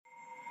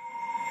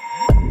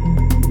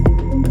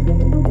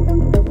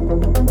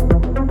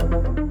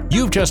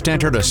You've just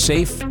entered a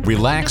safe,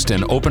 relaxed,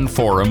 and open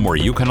forum where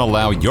you can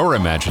allow your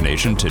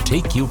imagination to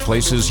take you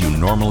places you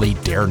normally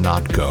dare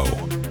not go.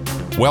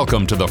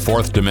 Welcome to the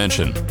Fourth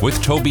Dimension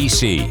with Toby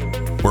C,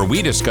 where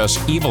we discuss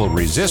evil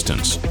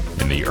resistance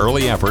in the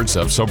early efforts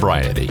of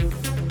sobriety.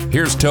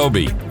 Here's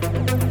Toby.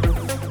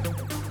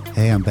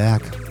 Hey, I'm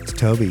back. It's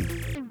Toby.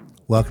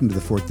 Welcome to the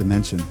Fourth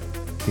Dimension.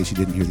 In case you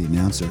didn't hear the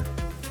announcer,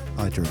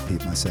 I like to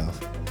repeat myself.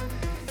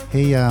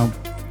 Hey,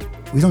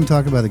 we don't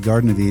talk about the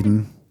Garden of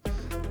Eden.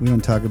 We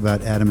don't talk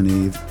about Adam and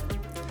Eve.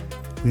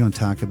 We don't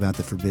talk about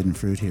the forbidden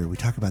fruit here. We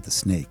talk about the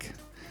snake.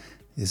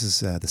 This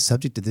is the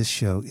subject of this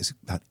show is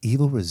about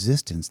evil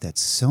resistance that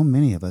so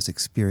many of us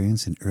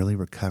experience in early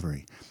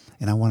recovery.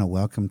 And I want to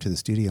welcome to the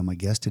studio my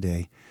guest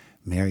today,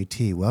 Mary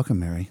T. Welcome,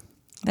 Mary.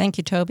 Thank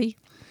you, Toby.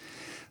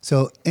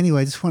 So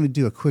anyway, I just want to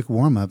do a quick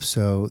warm-up.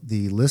 So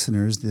the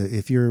listeners,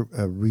 if you're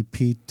a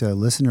repeat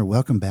listener,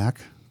 welcome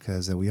back,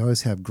 because we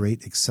always have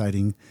great,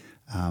 exciting,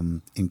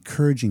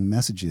 encouraging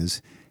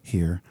messages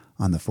here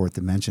on the Fourth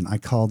Dimension. I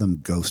call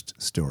them ghost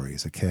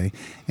stories, okay?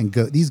 And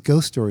these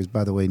ghost stories,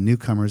 by the way,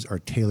 newcomers, are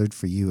tailored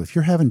for you. If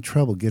you're having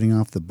trouble getting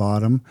off the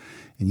bottom,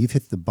 and you've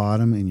hit the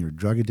bottom in your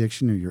drug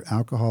addiction or your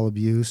alcohol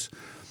abuse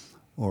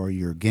or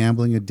your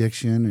gambling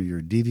addiction or your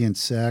deviant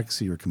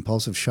sex or your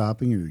compulsive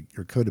shopping or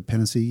your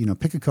codependency,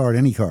 pick a card,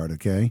 any card,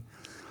 okay?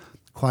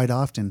 Quite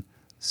often,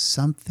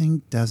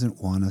 something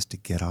doesn't want us to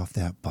get off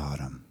that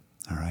bottom,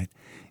 all right?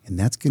 And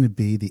that's going to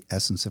be the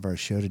essence of our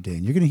show today.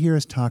 And you're going to hear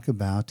us talk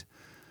about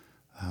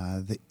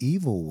the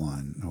evil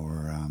one,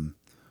 or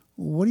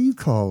what do you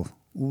call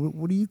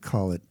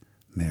it,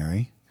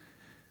 Mary?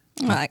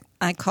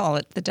 I call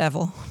it the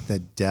devil. The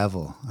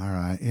devil. All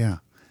right, yeah.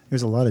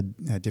 There's a lot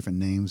of different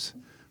names.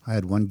 I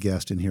had one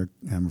guest in here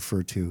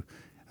refer to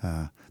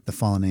the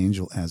fallen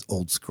angel as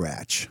Old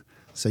Scratch.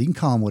 So you can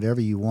call him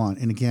whatever you want.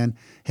 And again,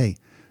 hey,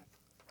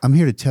 I'm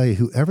here to tell you,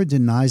 whoever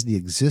denies the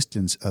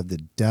existence of the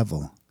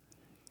devil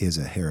is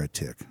a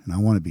heretic. And I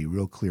want to be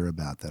real clear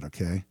about that,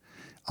 okay?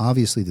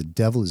 Obviously, the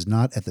devil is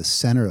not at the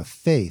center of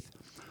faith,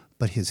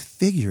 but his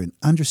figure and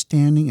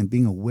understanding and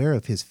being aware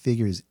of his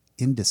figure is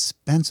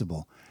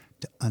indispensable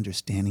to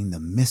understanding the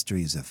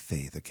mysteries of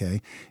faith,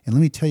 okay? And let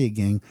me tell you,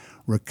 gang,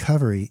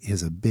 recovery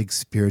is a big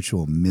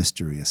spiritual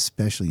mystery,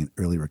 especially in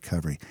early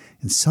recovery.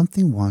 And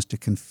something wants to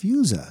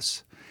confuse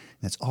us.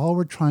 That's all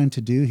we're trying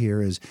to do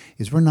here is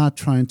we're not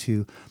trying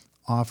to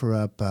offer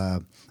up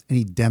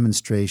any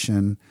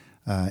demonstration,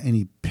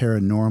 any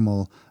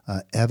paranormal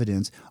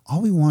evidence.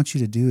 All we want you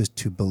to do is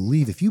to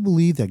believe. If you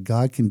believe that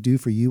God can do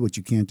for you what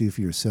you can't do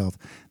for yourself,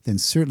 then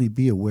certainly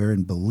be aware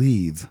and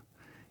believe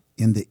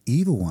in the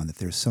evil one, that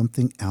there's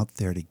something out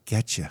there to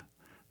get you.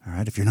 All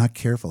right? If you're not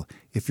careful,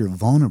 if you're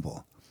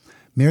vulnerable.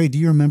 Mary, do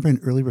you remember in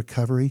early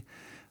recovery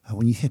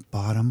when you hit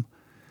bottom?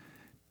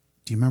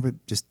 Do you remember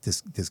just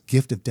this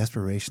gift of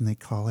desperation, they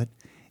call it?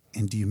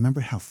 And do you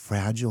remember how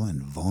fragile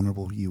and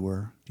vulnerable you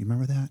were? Do you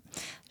remember that?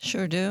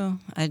 Sure do.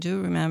 I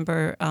do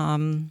remember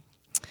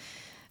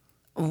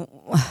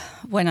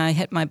when I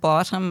hit my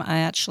bottom, I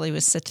actually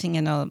was sitting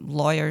in a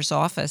lawyer's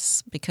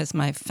office because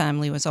my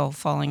family was all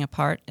falling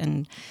apart.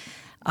 And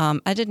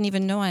I didn't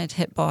even know I had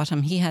hit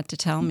bottom. He had to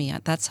tell me.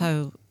 That's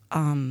how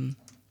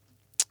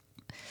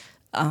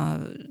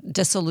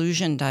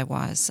disillusioned I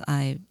was.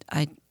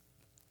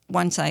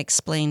 Once I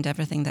explained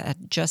everything that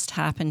had just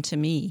happened to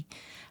me,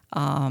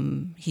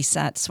 he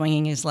sat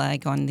swinging his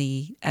leg on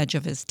the edge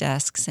of his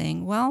desk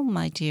saying, "Well,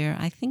 my dear,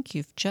 I think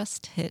you've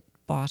just hit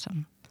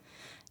bottom."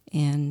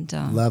 And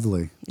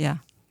lovely. Yeah,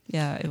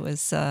 it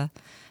was a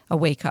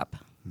wake-up.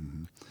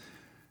 Mm-hmm.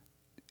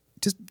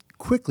 Just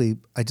quickly,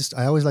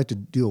 I always like to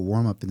do a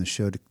warm-up in the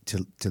show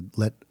to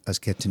let us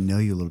get to know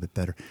you a little bit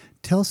better.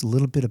 Tell us a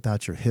little bit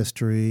about your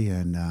history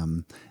and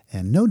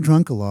no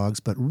drunkalogs,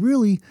 but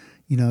really,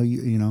 you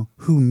know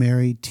who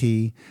Mary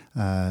T.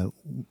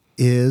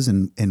 is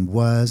and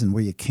was, and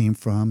where you came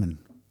from. And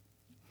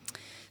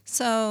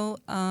so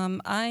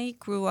I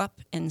grew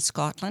up in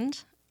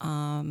Scotland,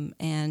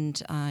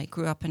 and I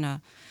grew up in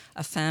a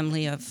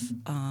family of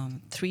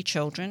 3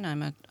 children.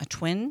 I'm a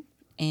twin,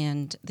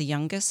 and the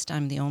youngest.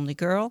 I'm the only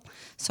girl,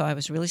 so I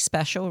was really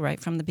special right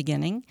from the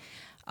beginning.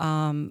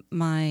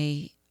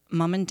 My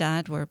mom and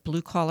dad were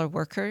blue-collar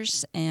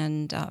workers,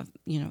 and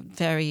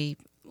very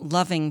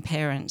loving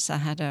parents. I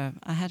had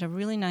a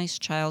really nice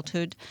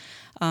childhood.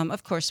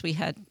 Of course, we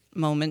had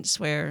moments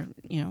where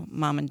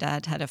mom and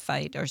dad had a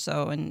fight or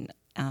so,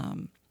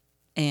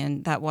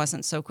 and that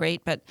wasn't so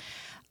great. But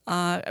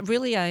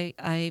really,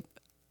 I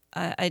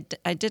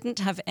didn't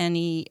have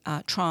any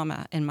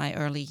trauma in my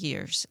early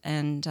years.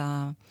 And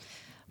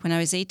when I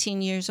was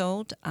 18 years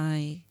old,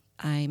 I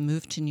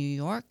moved to New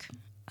York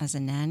as a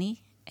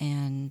nanny,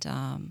 and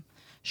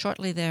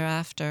shortly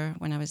thereafter,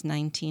 when I was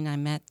 19, I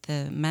met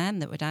the man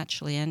that would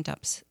actually end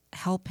up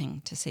helping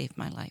to save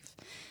my life.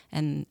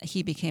 And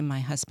he became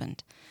my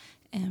husband.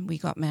 And we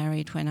got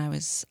married when I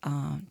was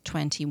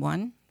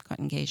 21, got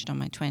engaged on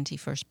my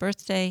 21st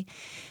birthday.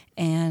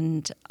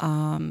 And,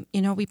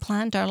 we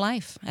planned our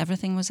life.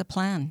 Everything was a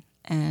plan.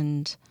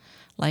 And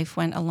life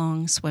went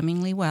along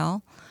swimmingly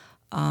well.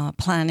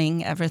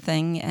 planning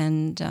everything,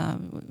 and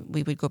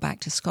we would go back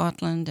to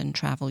Scotland and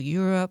travel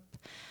Europe.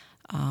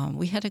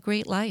 We had a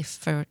great life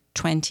for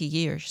 20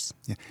 years.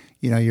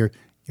 Yeah,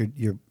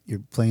 you're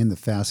playing the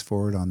fast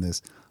forward on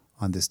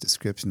this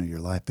description of your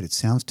life, but it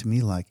sounds to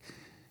me like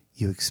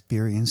you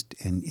experienced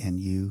and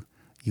you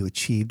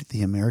achieved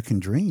the American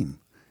dream.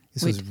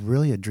 This was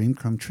really a dream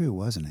come true,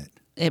 wasn't it?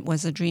 It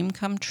was a dream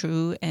come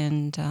true,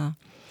 and a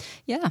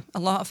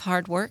lot of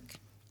hard work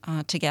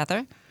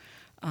together.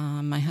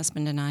 My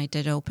husband and I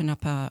did open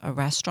up a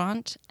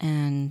restaurant,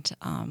 and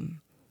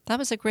that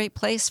was a great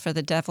place for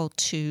the devil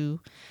to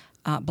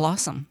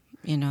blossom.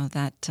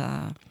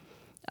 That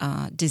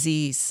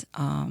disease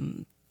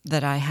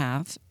that I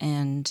have,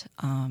 and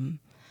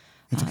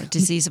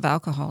disease of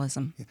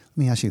alcoholism. Let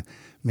me ask you,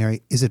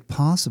 Mary, is it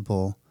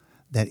possible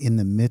that in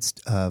the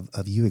midst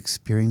of you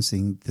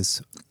experiencing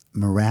this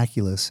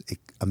miraculous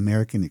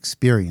American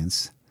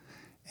experience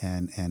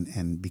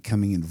and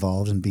becoming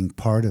involved and being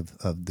part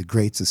of the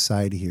great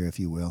society here, if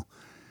you will,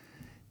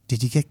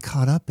 did you get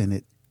caught up in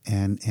it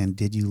and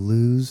did you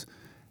lose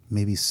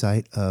maybe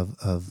sight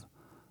of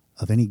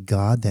any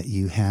God that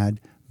you had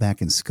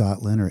back in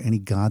Scotland or any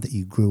God that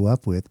you grew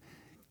up with?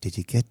 Did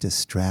you get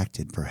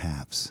distracted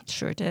perhaps?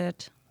 Sure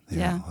did.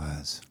 There it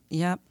was.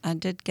 Yep, I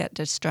did get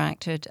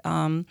distracted.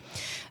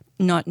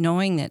 Not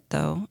knowing it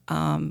though,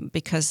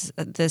 because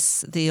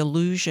the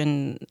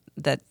illusion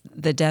that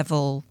the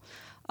devil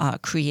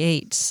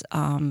creates,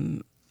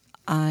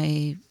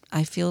 I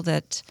feel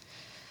that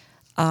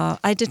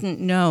I didn't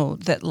know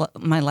that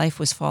my life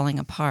was falling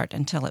apart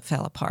until it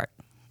fell apart.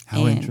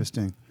 How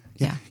interesting.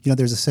 Yeah.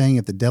 There's a saying,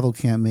 if the devil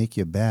can't make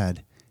you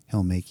bad,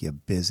 he'll make you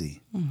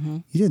busy. Mm-hmm.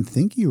 You didn't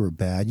think you were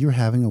bad. You were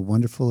having a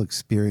wonderful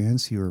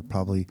experience. You were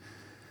probably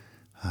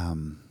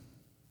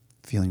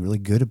feeling really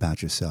good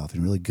about yourself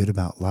and really good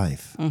about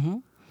life. Mm-hmm.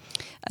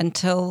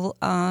 Until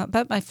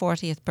about my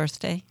 40th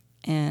birthday,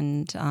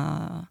 and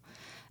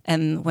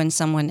when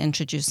someone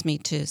introduced me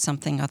to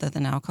something other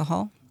than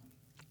alcohol.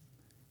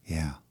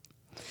 Yeah.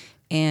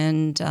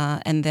 And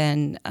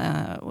then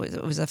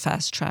it was a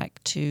fast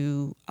track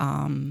to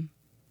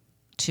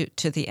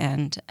the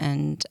end,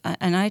 and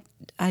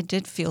I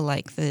did feel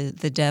like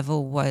the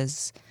devil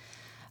was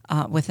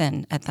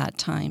within at that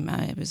time.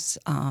 I was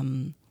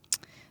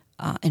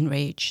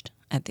enraged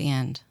at the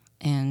end,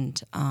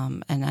 and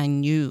I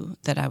knew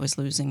that I was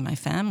losing my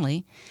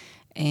family,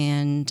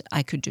 and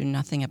I could do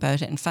nothing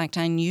about it. In fact,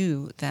 I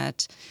knew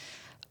that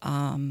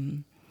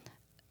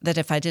that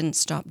if I didn't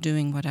stop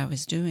doing what I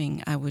was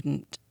doing, I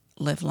wouldn't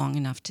live long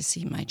enough to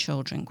see my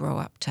children grow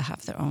up to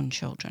have their own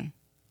children.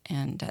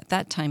 And at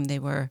that time, they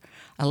were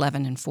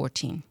 11 and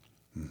 14.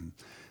 Mm-hmm.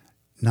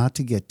 Not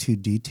to get too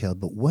detailed,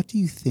 but what do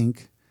you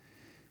think?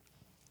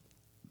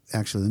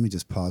 Actually, let me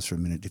just pause for a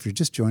minute. If you're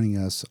just joining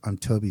us, I'm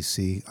Toby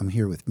C. I'm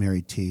here with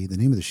Mary T. The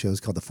name of the show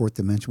is called The Fourth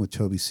Dimension with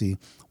Toby C.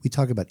 We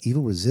talk about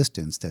evil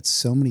resistance that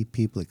so many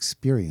people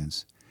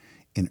experience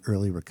in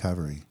early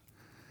recovery.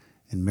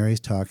 And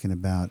Mary's talking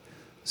about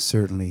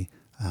certainly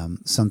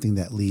something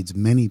that leads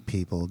many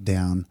people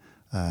down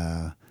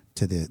to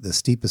the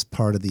steepest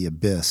part of the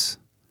abyss,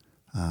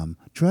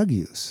 drug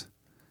use.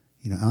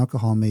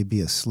 Alcohol may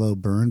be a slow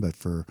burn, but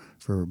for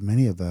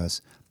many of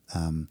us,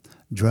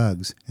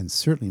 drugs and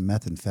certainly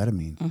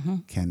methamphetamine mm-hmm.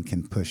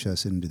 can push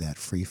us into that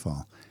free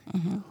fall.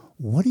 Mm-hmm.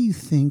 What do you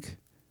think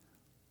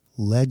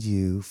led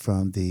you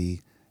from the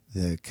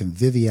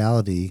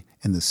conviviality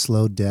and the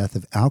slow death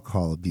of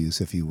alcohol abuse,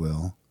 if you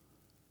will,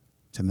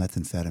 to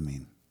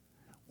methamphetamine?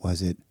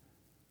 Was it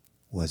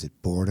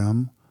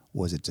boredom?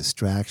 Was it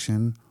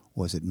distraction?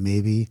 Was it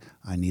maybe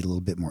I need a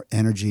little bit more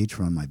energy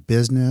to run my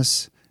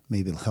business?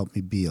 Maybe it'll help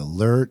me be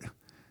alert.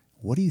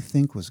 What do you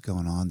think was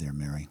going on there,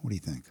 Mary? What do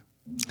you think?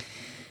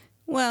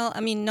 Well,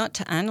 I mean, not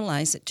to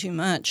analyze it too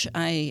much,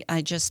 I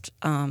just,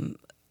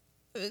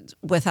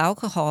 with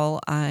alcohol,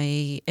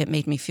 it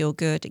made me feel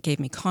good. It gave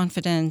me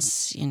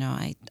confidence.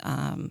 I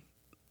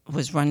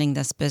was running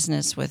this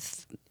business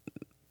with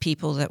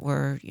people that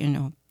were,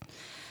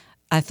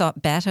 I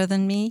thought better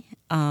than me.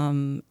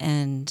 And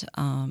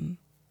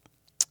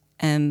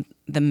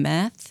the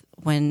meth,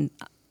 when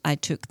I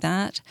took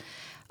that,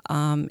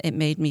 it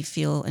made me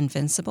feel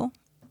invincible,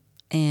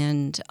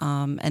 and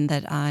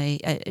that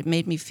it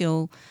made me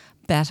feel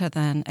better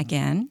than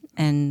again,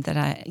 and that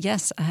I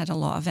had a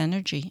lot of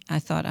energy. I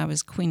thought I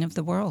was queen of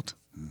the world.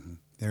 Mm-hmm.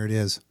 There it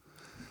is.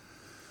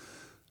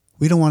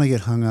 We don't want to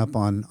get hung up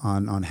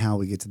on how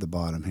we get to the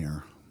bottom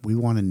here. We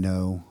want to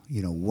know,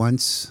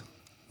 once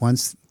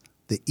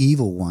the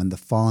evil one, the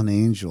fallen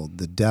angel,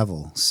 the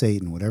devil,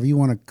 Satan, whatever you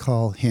want to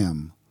call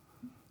him,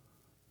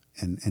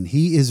 and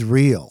he is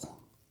real.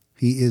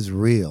 He is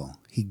real.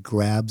 He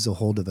grabs a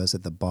hold of us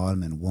at the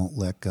bottom and won't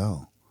let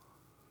go.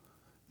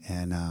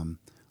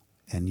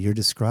 And you're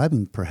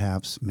describing,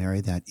 perhaps,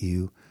 Mary, that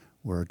you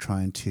were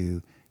trying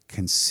to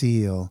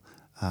conceal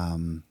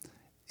and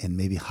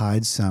maybe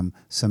hide some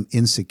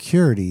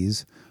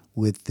insecurities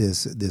with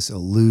this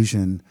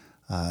illusion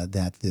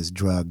that this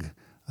drug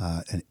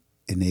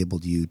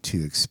enabled you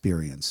to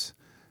experience.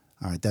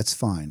 All right, that's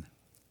fine.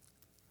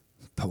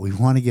 But we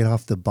want to get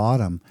off the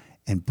bottom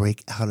and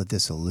break out of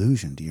this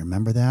illusion. Do you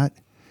remember that?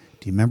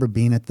 Do you remember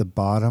being at the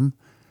bottom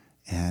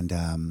and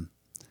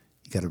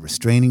you got a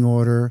restraining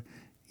order,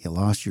 you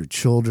lost your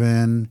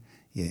children,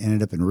 you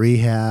ended up in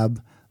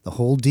rehab, the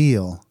whole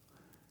deal?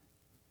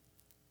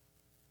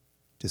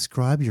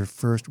 Describe your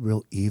first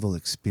real evil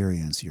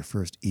experience, your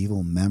first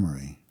evil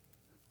memory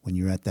when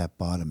you were at that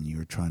bottom and you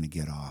were trying to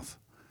get off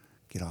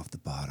the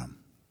bottom.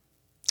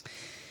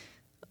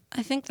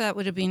 I think that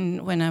would have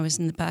been when I was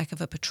in the back of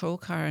a patrol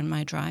car in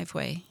my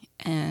driveway,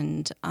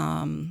 and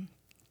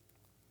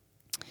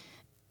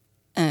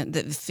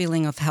the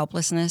feeling of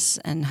helplessness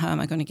and how am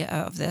I going to get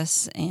out of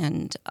this,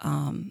 and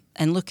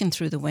looking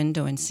through the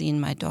window and seeing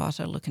my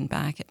daughter looking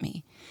back at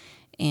me,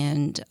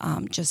 and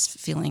just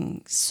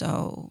feeling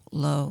so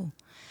low.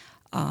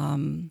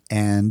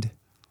 And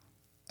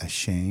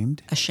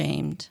ashamed,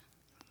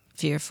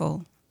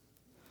 fearful,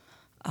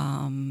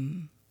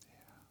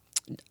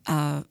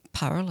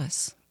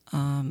 powerless.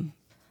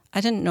 I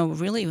didn't know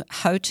really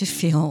how to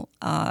feel.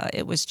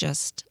 It was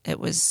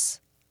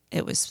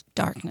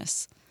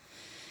darkness.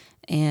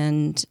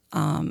 And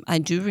I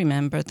do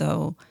remember,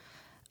 though,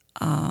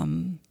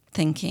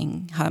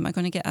 thinking, how am I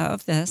going to get out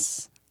of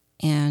this?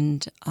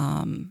 And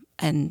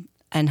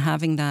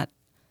having that,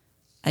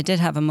 I did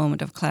have a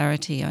moment of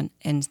clarity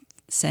in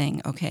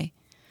saying, okay,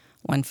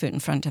 one foot in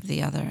front of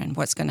the other, and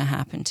what's going to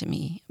happen to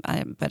me.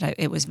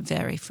 It was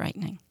very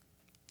frightening.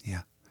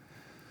 Yeah.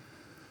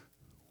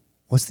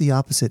 What's the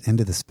opposite end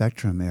of the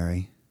spectrum,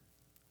 Mary,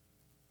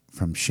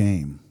 from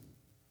shame?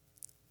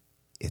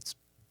 It's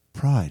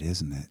pride,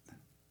 isn't it?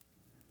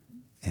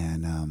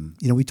 And,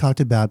 we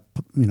talked about,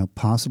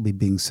 possibly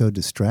being so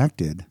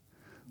distracted.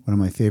 One of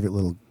my favorite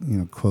little,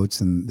 quotes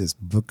in this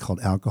book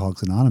called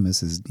Alcoholics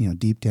Anonymous is,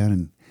 deep down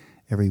in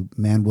every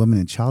man, woman,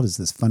 and child is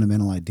this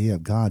fundamental idea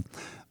of God,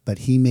 but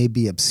he may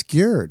be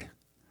obscured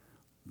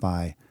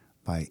by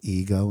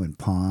ego and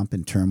pomp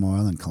and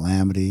turmoil and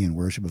calamity and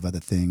worship of other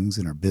things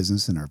and our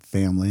business and our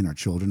family and our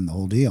children and the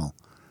whole deal.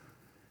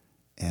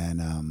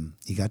 And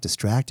you got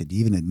distracted.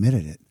 You even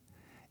admitted it.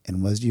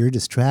 And was your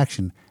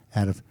distraction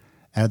out of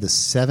the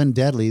 7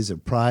 deadlies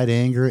of pride,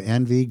 anger,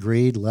 envy,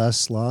 greed,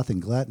 lust, sloth,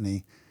 and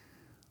gluttony?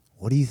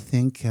 What do you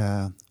think?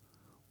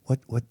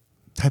 What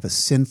type of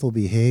sinful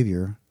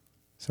behavior?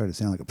 Sorry to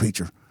sound like a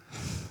preacher.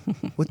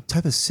 What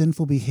type of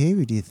sinful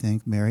behavior do you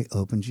think, Mary,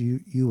 opened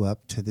you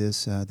up to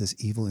this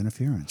evil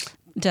interference?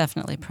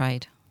 Definitely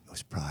pride. It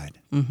was pride.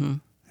 Mm-hmm.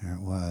 There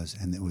it was,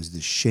 and it was the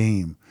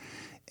shame,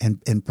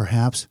 and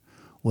perhaps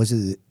was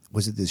it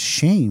this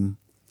shame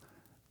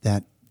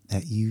that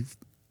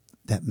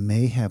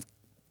may have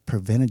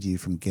prevented you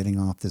from getting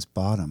off this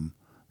bottom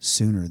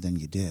sooner than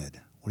you did?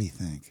 What do you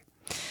think?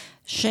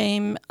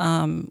 Shame.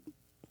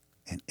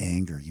 And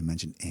anger. You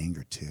mentioned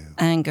anger, too.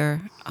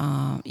 Anger.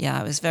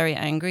 I was very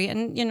angry.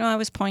 And, I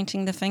was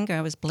pointing the finger.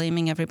 I was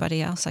blaming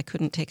everybody else. I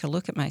couldn't take a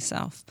look at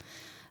myself.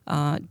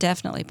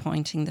 Definitely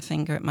pointing the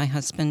finger at my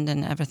husband,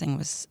 and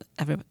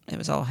it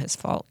was all his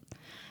fault.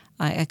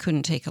 I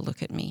couldn't take a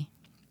look at me.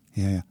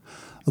 Yeah.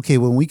 Okay,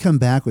 when we come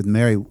back with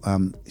Mary,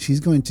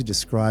 she's going to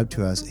describe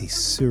to us a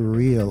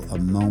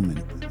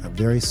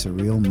very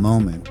surreal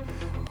moment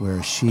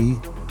where she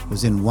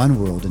was in one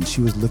world and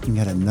she was looking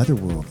at another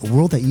world, a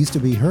world that used to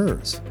be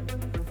hers.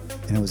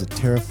 And it was a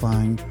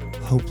terrifying,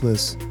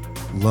 hopeless,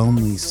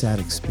 lonely, sad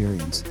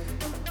experience.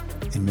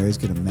 And Mary's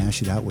going to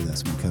mash it out with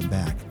us when we come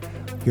back.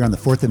 Here on The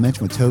Fourth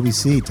Dimension with Toby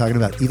C, talking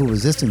about evil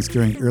resistance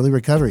during early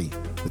recovery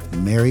with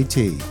Mary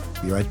T.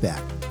 Be right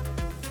back.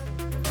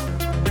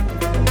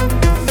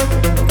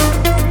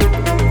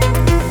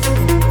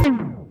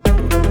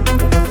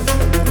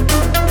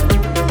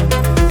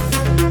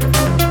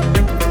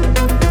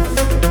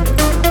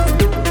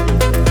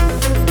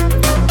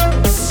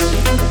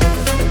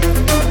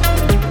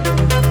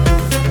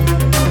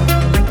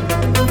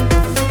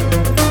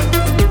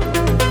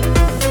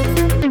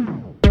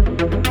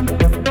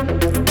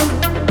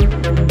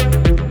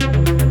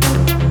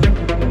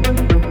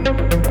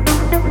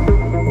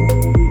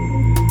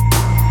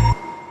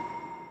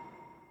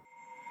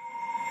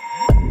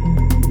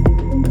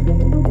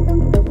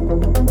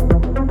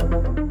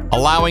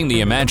 Allowing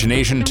the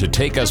imagination to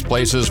take us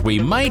places we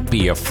might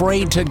be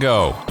afraid to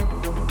go.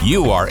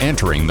 You are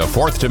entering the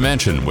fourth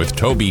dimension with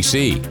Toby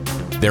C.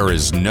 There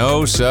is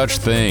no such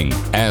thing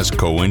as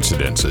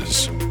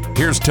coincidences.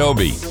 Here's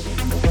Toby.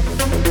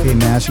 Okay,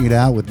 mashing it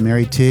out with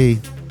Mary T.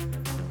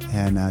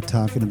 And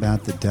talking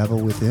about the devil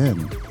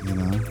within,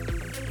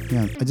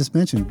 Yeah, I just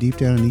mentioned deep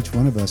down in each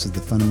one of us is the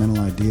fundamental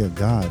idea of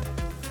God.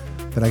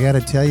 But I got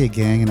to tell you,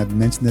 gang, and I've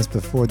mentioned this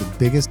before, the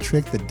biggest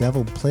trick the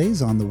devil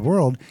plays on the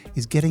world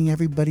is getting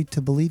everybody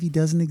to believe he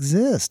doesn't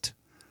exist.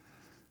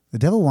 The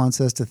devil wants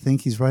us to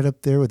think he's right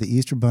up there with the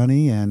Easter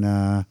Bunny and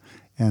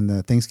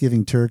the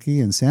Thanksgiving turkey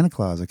and Santa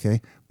Claus,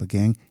 okay? But,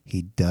 gang,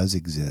 he does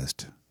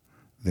exist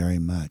very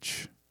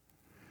much.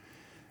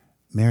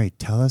 Mary,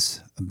 tell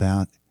us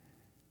about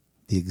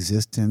the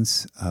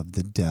existence of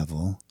the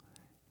devil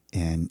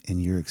and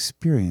your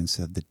experience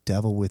of the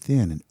devil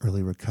within in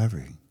early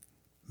recovery.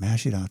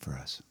 Mash it out for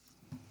us.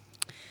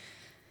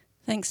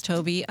 Thanks,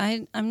 Toby.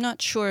 I'm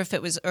not sure if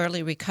it was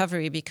early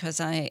recovery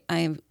because I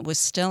was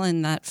still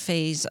in that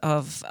phase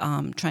of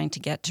trying to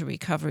get to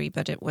recovery,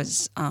 but it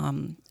was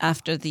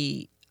after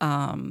the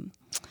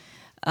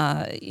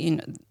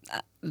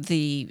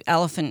the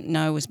elephant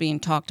now was being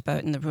talked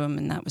about in the room,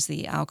 and that was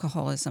the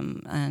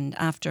alcoholism. And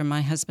after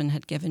my husband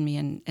had given me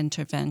an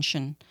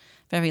intervention,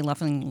 very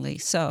lovingly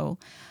so,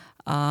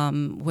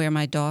 where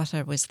my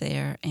daughter was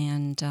there,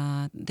 and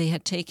they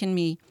had taken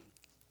me.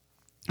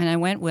 And I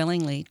went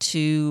willingly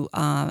to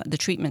the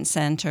treatment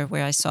center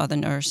where I saw the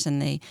nurse,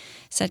 and they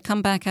said,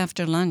 come back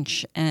after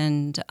lunch.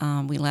 And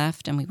we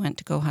left, and we went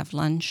to go have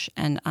lunch.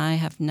 And I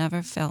have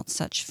never felt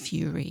such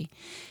fury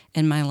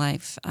in my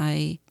life.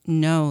 I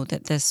know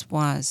that this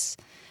was,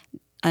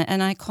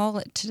 and I call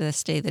it to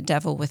this day, the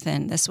devil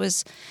within. This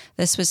was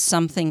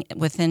something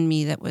within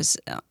me that was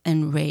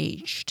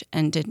enraged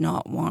and did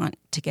not want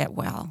to get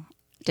well.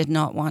 Did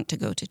not want to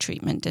go to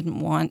treatment, didn't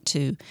want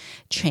to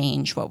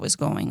change what was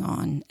going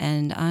on.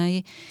 And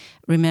I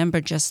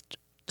remember just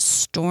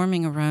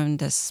storming around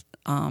this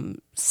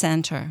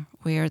center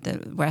where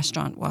the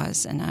restaurant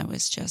was, and I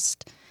was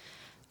just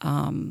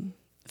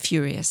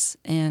furious.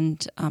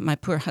 And my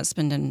poor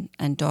husband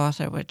and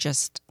daughter were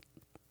just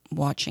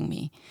watching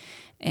me.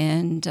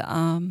 And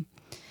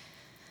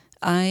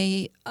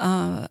I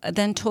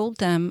then told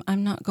them,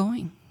 I'm not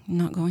going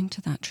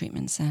to that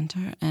treatment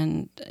center.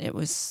 And it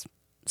was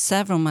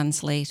several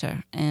months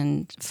later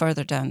and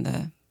further down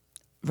the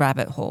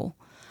rabbit hole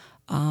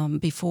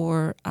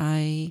before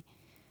I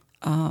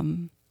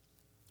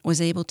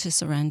was able to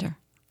surrender.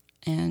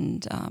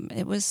 And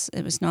it was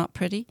not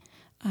pretty.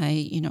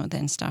 I,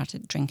 then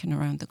started drinking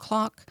around the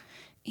clock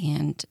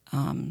and,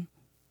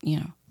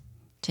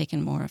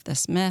 taking more of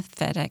this meth,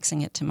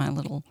 FedExing it to my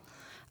little,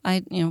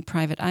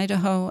 private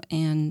Idaho,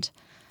 and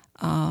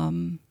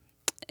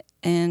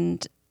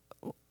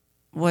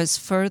was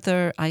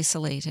further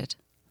isolated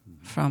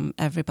from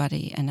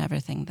everybody and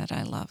everything that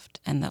I loved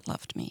and that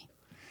loved me.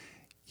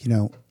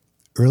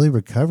 Early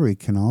recovery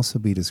can also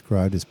be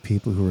described as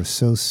people who are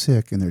so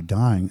sick and they're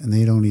dying and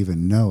they don't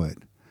even know it.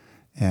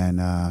 And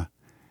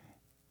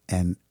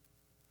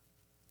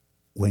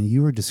when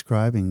you were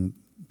describing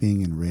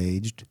being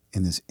enraged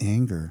and this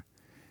anger,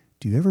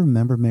 do you ever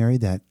remember, Mary,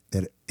 that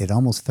it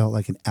almost felt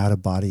like an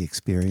out-of-body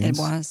experience?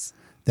 It was.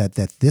 That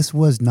this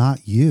was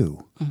not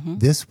you. Mm-hmm.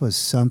 This was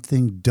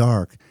something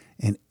dark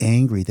and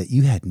angry that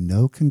you had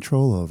no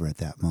control over at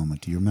that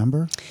moment. Do you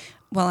remember?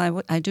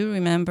 Well, I do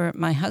remember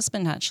my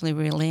husband actually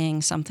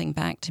relaying something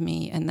back to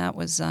me, and that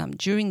was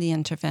during the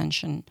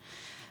intervention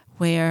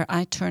where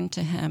I turned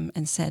to him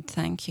and said,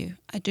 thank you.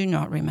 I do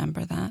not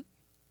remember that.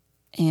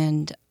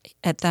 And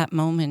at that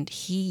moment,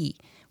 he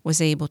was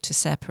able to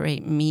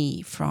separate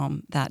me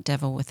from that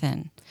devil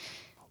within.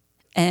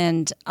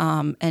 And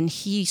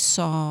he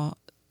saw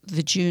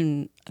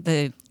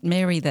the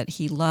Mary that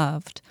he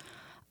loved,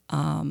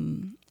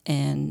 and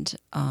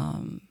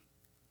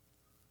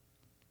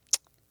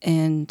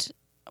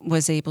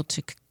was able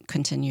to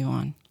continue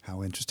on.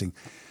 How interesting!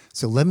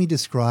 So let me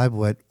describe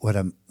what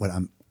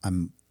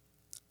I'm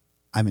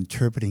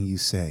interpreting you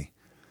say.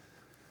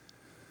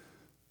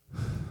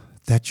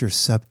 That your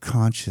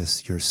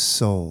subconscious, your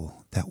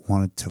soul that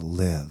wanted to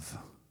live,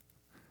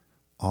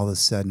 all of a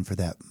sudden for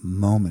that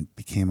moment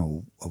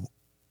became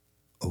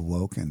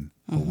awaken,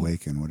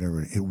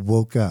 whatever. It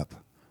woke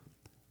up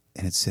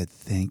and it said,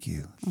 thank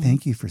you. Mm-hmm.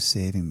 Thank you for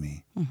saving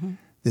me. Mm-hmm.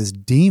 This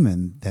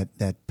demon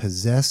that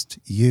possessed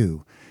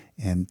you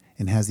and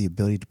has the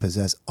ability to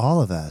possess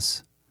all of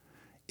us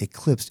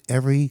eclipsed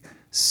every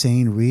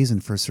sane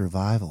reason for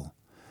survival.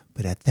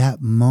 But at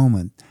that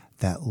moment,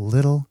 that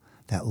little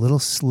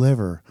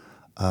sliver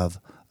of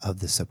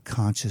the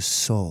subconscious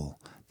soul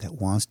that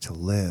wants to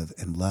live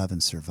and love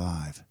and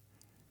survive,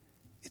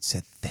 it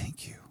said,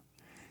 thank you.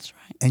 That's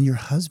right. And your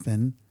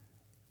husband,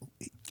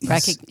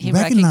 he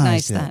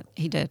recognized that.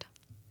 He did.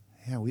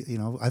 Yeah,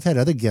 I've had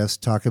other guests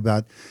talk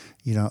about,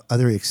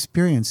 other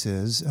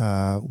experiences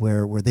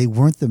where they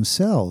weren't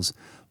themselves,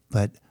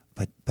 but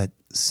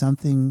some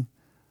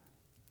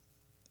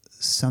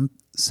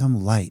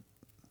light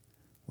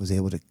was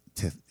able to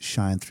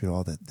shine through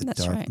all the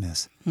That's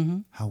darkness. Right. Mm-hmm.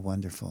 How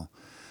wonderful.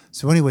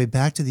 So anyway,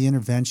 back to the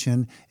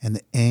intervention and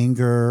the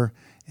anger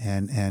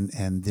and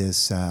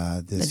this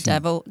the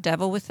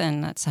devil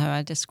within. That's how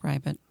I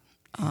describe it.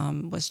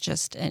 Was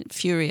just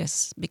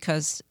furious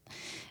because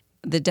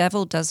the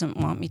devil doesn't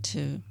want me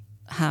to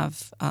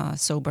have a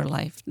sober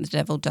life. The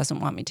devil doesn't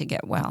want me to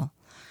get well,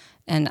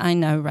 and I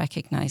now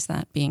recognize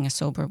that being a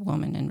sober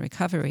woman in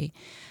recovery.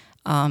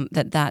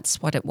 That's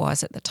what it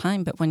was at the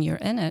time. But when you're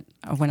in it,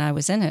 or when I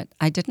was in it,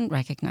 I didn't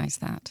recognize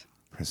that.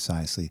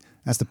 Precisely.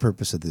 That's the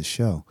purpose of this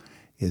show,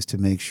 is to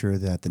make sure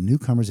that the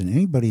newcomers and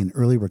anybody in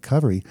early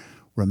recovery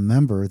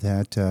remember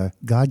that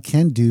God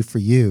can do for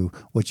you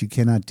what you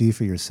cannot do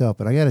for yourself.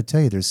 But I got to tell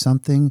you, there's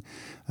something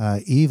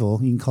evil.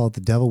 You can call it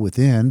the devil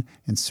within.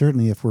 And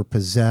certainly if we're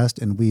possessed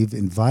and we've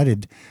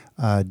invited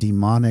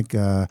demonic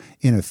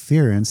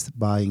interference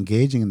by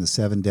engaging in the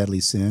 7 deadly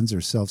sins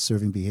or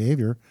self-serving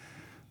behavior,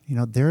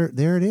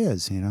 there it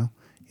is,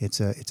 It's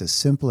a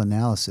simple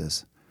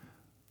analysis,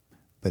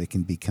 but it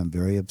can become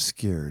very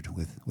obscured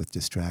with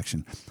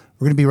distraction.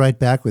 We're going to be right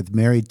back with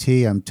Mary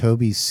T. I'm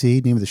Toby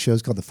C. The name of the show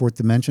is called The Fourth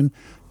Dimension,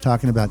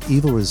 talking about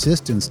evil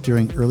resistance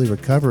during early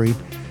recovery.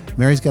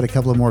 Mary's got a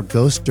couple of more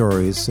ghost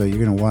stories, so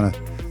you're going to want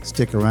to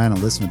stick around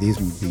and listen to these.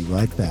 We'll be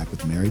right back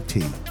with Mary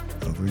T.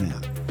 Over and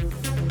out.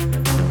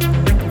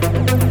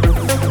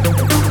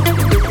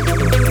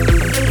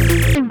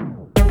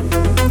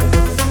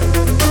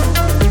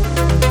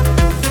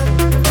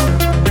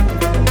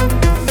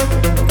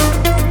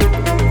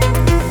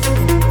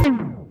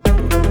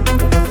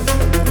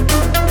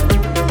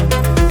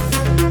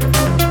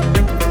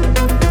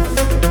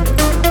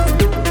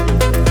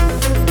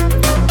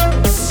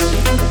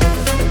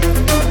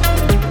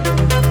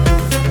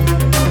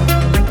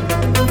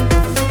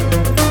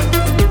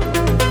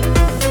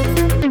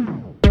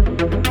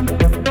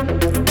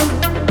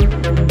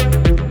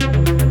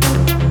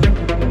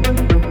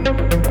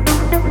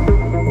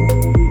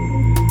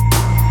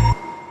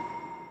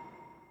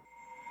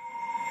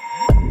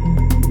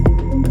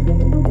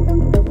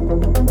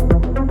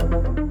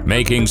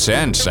 Making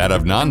sense out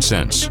of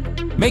nonsense.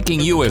 Making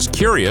you as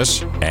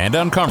curious and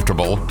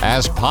uncomfortable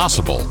as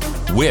possible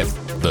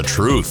with the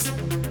truth.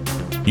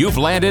 You've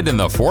landed in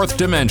the fourth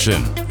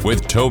dimension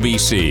with Toby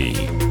C.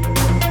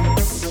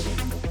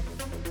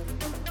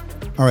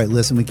 All right,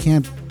 listen, we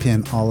can't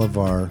pin all of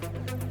our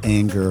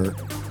anger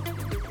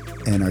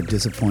and our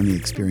disappointing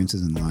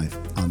experiences in life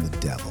on the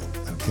devil,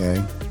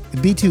 okay?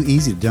 It'd be too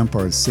easy to dump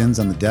our sins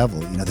on the devil.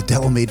 The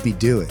devil made me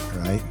do it,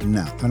 right?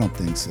 No, I don't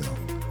think so.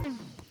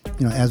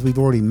 As we've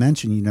already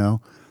mentioned,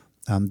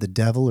 the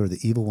devil or the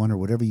evil one or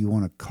whatever you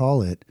want to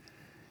call it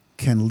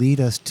can lead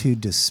us to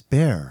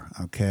despair,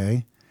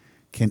 okay?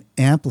 Can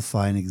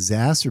amplify and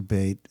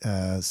exacerbate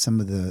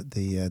some of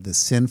the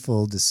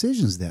sinful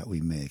decisions that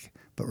we make.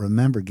 But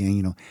remember,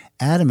 gang,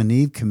 Adam and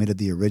Eve committed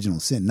the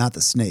original sin, not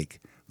the snake.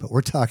 But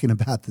we're talking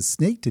about the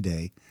snake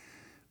today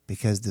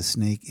because the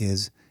snake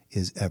is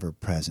ever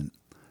present.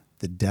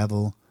 The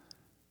devil,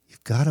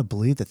 you've got to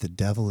believe that the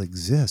devil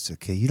exists,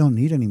 okay? You don't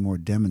need any more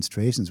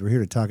demonstrations. We're here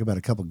to talk about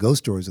a couple ghost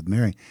stories with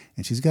Mary,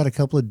 and she's got a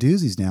couple of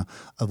doozies now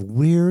of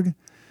weird,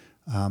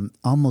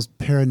 almost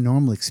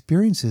paranormal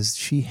experiences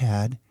she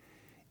had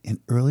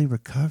in early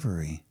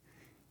recovery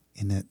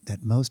in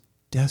that most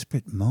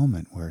desperate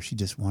moment where she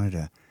just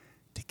wanted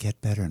to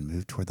get better and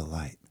move toward the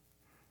light.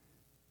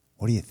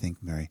 What do you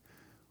think, Mary?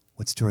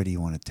 What story do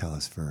you want to tell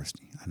us first?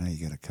 I know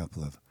you got a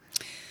couple of...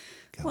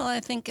 Well, I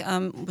think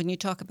when you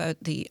talk about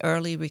the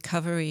early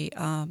recovery,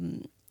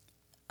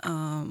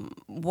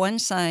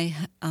 once I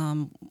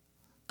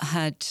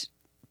had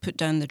put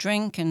down the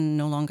drink and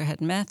no longer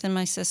had meth in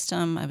my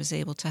system, I was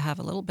able to have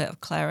a little bit of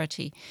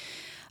clarity.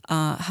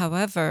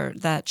 However,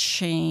 that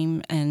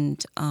shame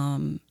and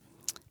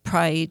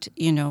pride,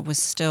 was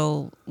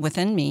still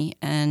within me,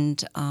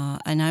 and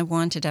I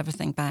wanted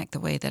everything back the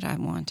way that I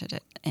wanted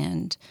it,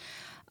 and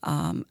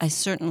I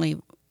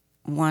certainly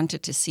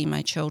wanted to see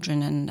my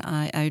children, and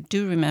I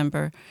do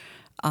remember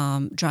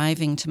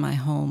driving to my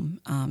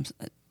home.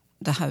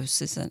 The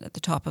house is at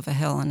the top of a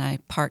hill, and I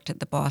parked at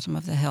the bottom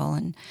of the hill,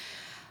 and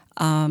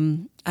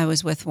I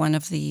was with one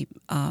of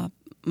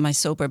my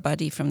sober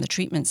buddy from the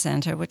treatment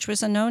center, which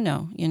was a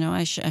no-no.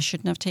 I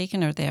shouldn't have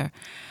taken her there.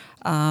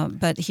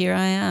 But here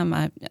I am.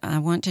 I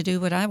want to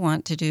do what I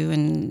want to do,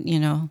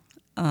 and,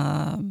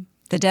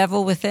 the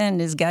devil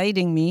within is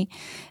guiding me.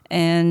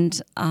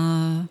 And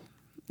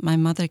my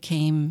mother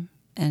came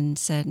and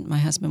said my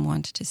husband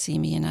wanted to see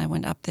me, and I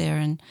went up there,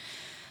 and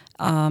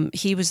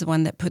he was the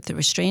one that put the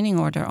restraining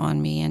order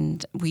on me,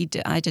 and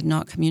I did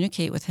not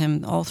communicate with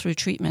him all through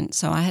treatment,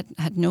 so I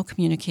had no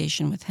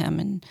communication with him,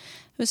 and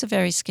it was a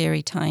very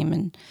scary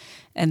time.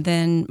 And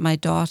then my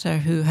daughter,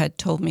 who had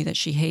told me that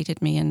she hated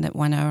me and that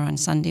 1 hour on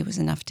Sunday was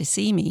enough to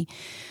see me,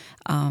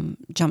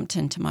 jumped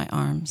into my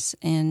arms,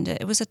 and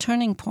it was a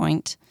turning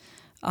point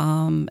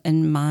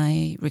in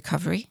my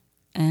recovery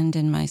and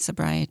in my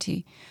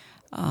sobriety.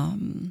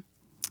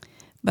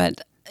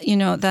 But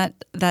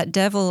that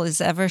devil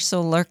is ever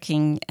so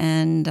lurking.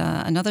 And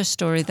another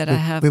story that I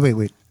have.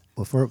 Wait.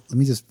 Let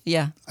me just.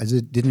 Yeah. I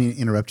just didn't mean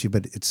to interrupt you,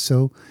 but it's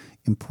so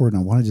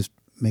important. I want to just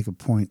make a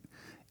point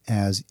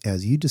as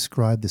you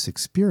describe this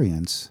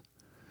experience.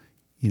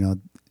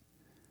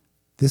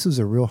 This was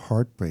a real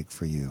heartbreak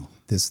for you.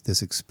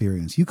 This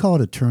experience. You call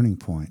it a turning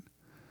point.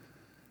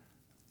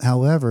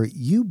 However,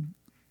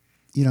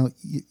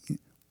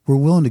 we're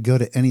willing to go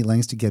to any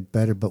lengths to get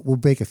better, but we'll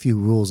break a few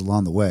rules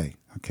along the way.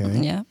 Okay.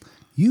 Yeah.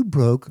 You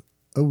broke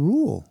a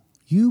rule.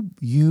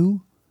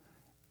 You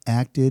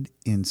acted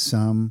in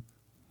some,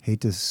 hate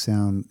to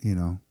sound,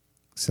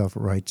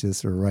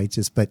 self-righteous or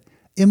righteous, but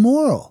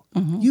immoral.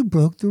 Mm-hmm. You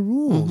broke the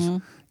rules.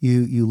 Mm-hmm.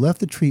 You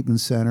left the treatment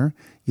center.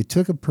 You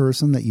took a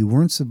person that you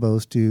weren't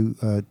supposed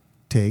to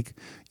take.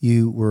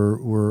 You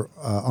were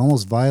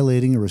almost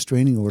violating a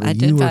restraining order. I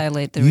did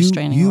violate the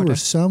restraining order. You were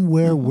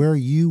somewhere where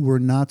you were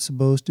not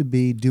supposed to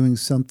be, doing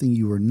something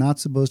you were not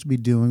supposed to be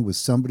doing with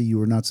somebody you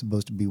were not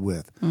supposed to be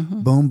with.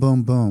 Mm-hmm. Boom,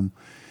 boom, boom.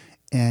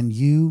 And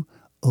you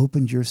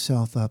opened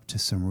yourself up to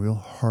some real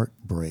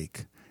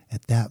heartbreak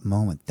at that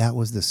moment. That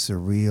was the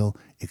surreal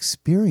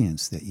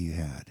experience that you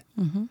had.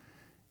 Mm-hmm.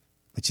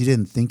 But you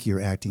didn't think you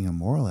were acting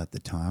immoral at the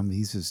time.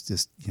 These was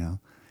just,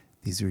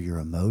 these are your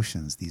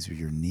emotions. These are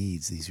your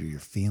needs. These are your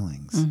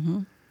feelings.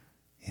 Mm-hmm.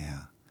 Yeah.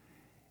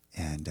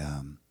 And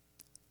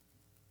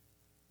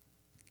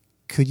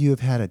could you have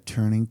had a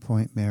turning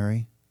point,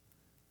 Mary,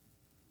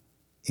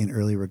 in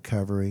early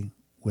recovery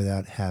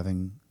without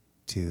having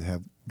to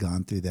have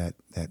gone through that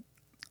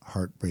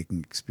heartbreaking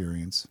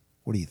experience?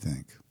 What do you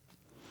think?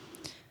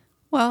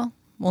 Well,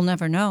 we'll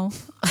never know.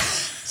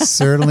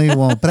 Certainly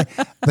won't.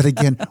 But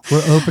again,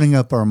 we're opening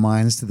up our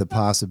minds to the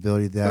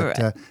possibility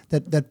that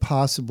that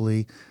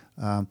possibly,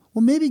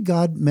 maybe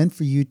God meant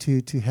for you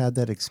to have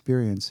that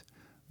experience.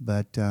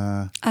 But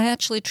I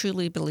actually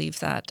truly believe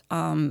that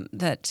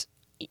that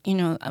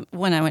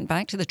when I went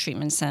back to the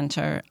treatment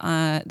center,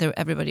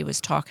 everybody was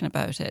talking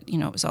about it.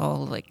 It was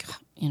all like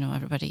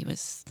everybody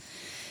was,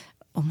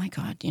 oh my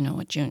God,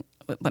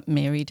 what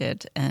Mary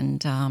did,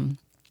 and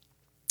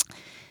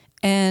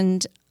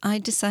I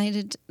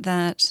decided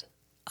that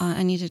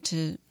I needed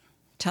to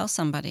tell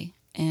somebody.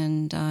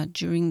 And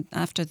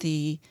after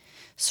the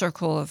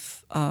circle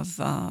of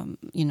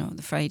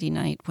the Friday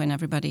night when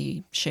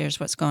everybody shares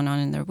what's going on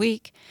in their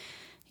week,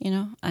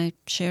 I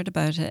shared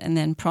about it. And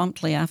then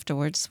promptly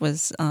afterwards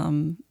was,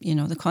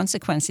 the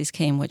consequences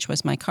came, which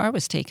was my car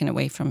was taken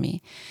away from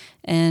me.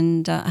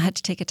 And I had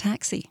to take a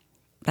taxi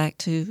back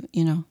to,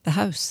 the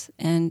house.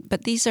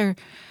 But these were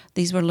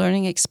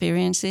learning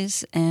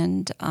experiences,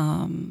 and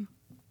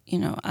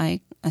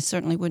I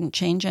certainly wouldn't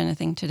change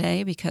anything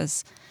today,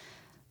 because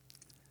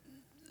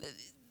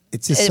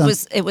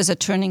it was a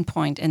turning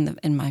point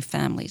in my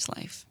family's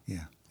life.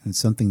 Yeah, and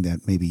something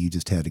that maybe you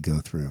just had to go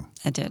through.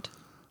 I did.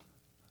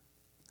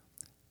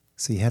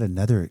 So you had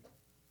another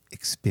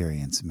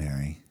experience,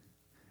 Mary.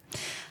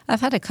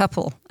 I've had a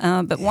couple,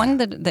 but one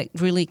that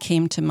really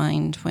came to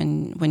mind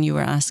when you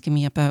were asking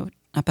me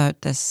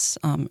about this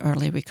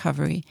early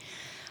recovery.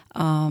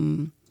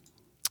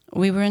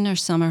 We were in our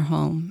summer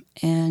home,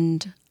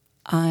 and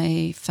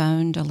I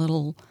found a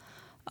little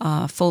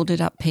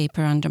folded up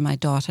paper under my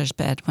daughter's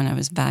bed when I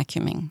was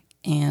vacuuming,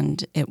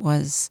 and it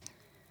was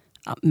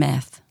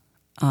meth,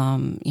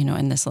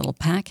 in this little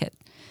packet.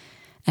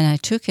 And I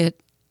took it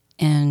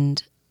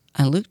and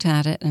I looked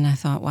at it and I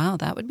thought, wow,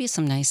 that would be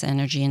some nice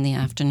energy in the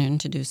afternoon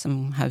to do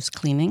some house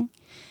cleaning.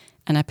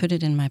 And I put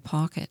it in my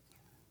pocket.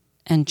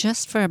 And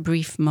just for a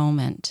brief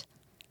moment,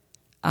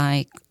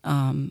 I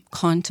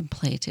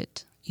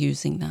contemplated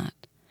using that.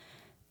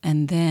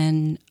 And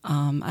then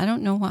I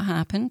don't know what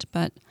happened,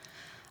 but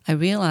I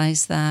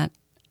realized that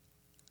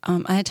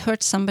I had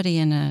heard somebody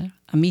in a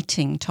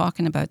meeting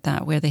talking about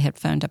that, where they had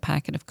found a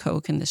packet of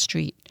Coke in the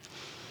street.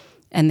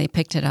 And they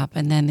picked it up,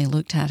 and then they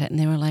looked at it, and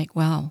they were like,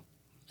 wow,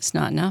 it's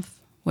not enough.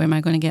 Where am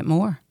I going to get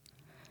more?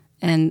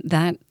 And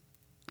that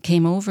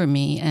came over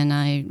me, and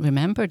I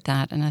remembered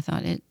that, and I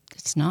thought,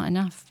 it's not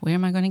enough. Where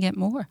am I going to get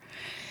more?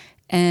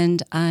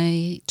 And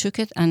I took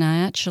it, and I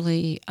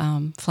actually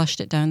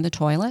flushed it down the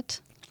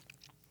toilet.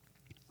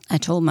 I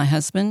told my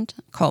husband,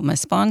 called my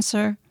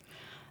sponsor,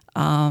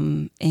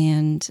 and,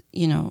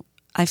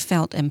 I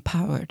felt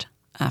empowered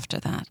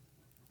after that.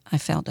 I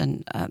felt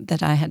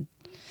that I had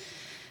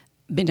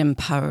been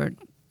empowered,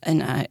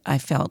 and I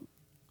felt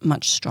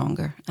much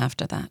stronger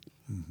after that.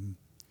 Mm-hmm.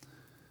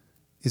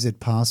 Is it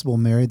possible,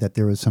 Mary, that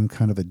there was some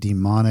kind of a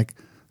demonic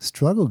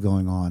struggle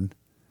going on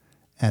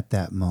at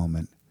that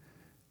moment?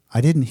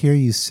 I didn't hear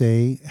you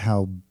say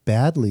how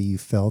badly you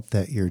felt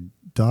that your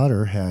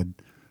daughter had,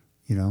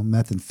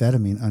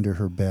 methamphetamine under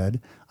her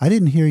bed. I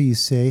didn't hear you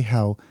say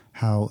how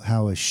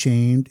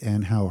ashamed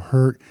and how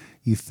hurt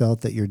you felt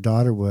that your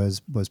daughter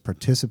was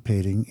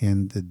participating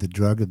in the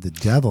drug of the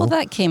devil. Well,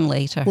 that came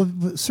later.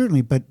 Well,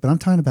 certainly, but I'm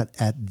talking about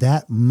at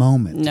that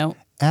moment. No.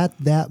 At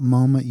that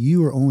moment,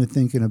 you were only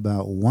thinking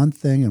about one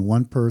thing and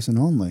one person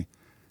only,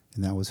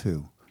 and that was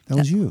who? That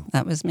was you.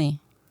 That was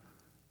me.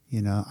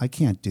 I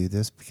can't do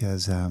this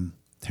because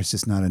there's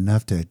just not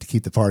enough to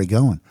keep the party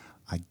going.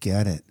 I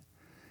get it.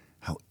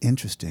 How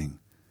interesting.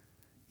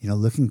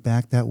 Looking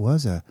back, that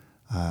was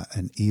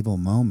an evil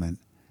moment.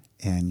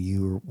 And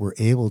you were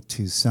able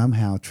to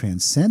somehow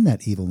transcend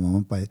that evil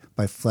moment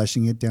by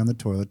flushing it down the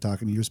toilet,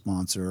 talking to your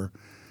sponsor,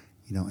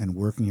 and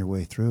working your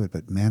way through it.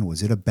 But man,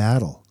 was it a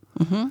battle.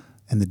 Mm-hmm.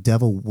 And the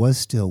devil was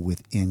still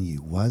within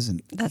you,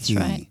 wasn't he? That's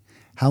right.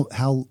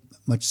 How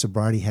much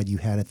sobriety had you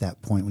had at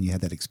that point when you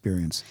had that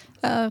experience?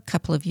 A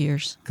couple of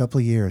years. A couple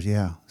of years,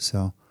 yeah.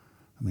 So,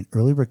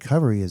 early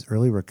recovery is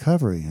early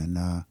recovery.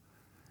 And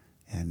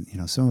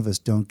some of us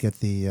don't get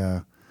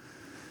the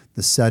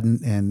sudden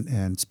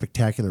and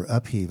spectacular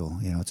upheaval.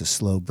 It's a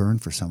slow burn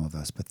for some of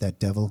us. But that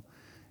devil,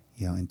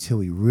 until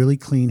we really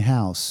clean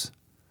house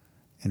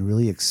and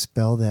really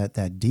expel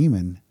that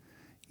demon,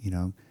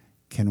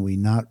 can we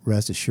not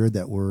rest assured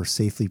that we're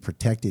safely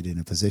protected in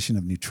a position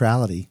of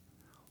neutrality?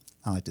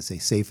 I like to say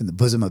safe in the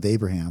bosom of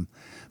Abraham.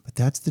 But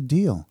that's the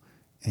deal.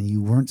 And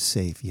you weren't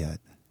safe yet.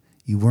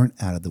 You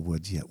weren't out of the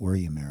woods yet, were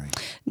you, Mary?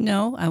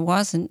 No, I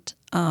wasn't.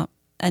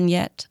 and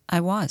yet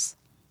I was,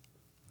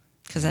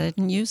 because I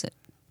didn't use it.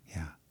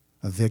 Yeah,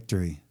 a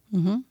victory.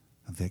 Mm-hmm.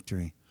 A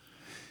victory.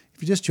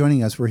 If you're just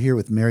joining us, we're here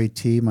with Mary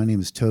T. My name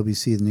is Toby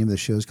C. The name of the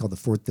show is called The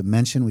Fourth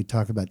Dimension. We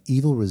talk about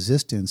evil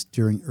resistance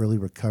during early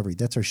recovery.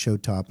 That's our show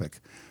topic.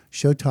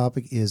 Show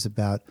topic is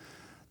about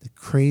the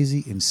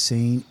crazy,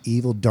 insane,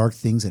 evil, dark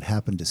things that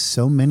happen to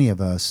so many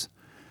of us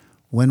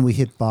when we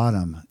hit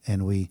bottom.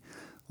 And we,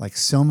 like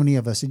so many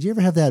of us, did you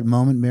ever have that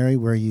moment, Mary,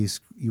 where you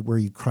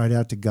cried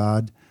out to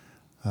God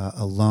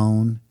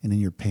alone and in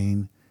your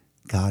pain,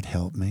 God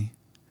help me?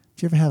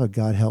 Did you ever have a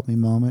God help me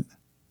moment?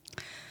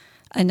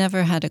 I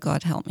never had a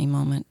God help me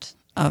moment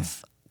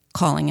of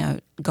calling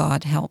out,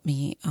 God help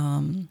me.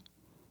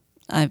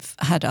 I've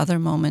had other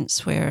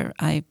moments where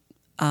I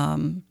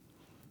have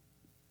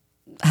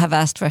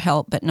asked for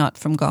help, but not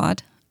from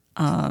God.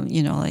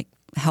 Like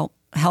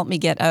help me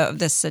get out of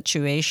this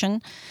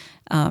situation.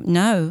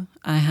 Now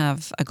I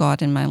have a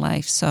God in my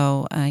life,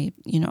 so I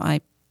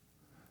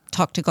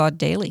talk to God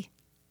daily.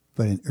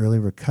 But in early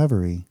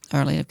recovery,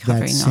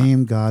 that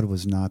same God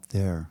was not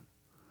there.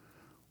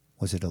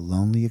 Was it a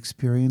lonely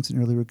experience in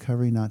early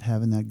recovery, not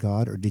having that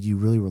God, or did you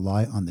really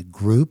rely on the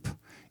group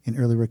in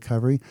early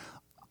recovery?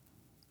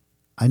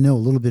 I know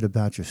a little bit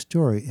about your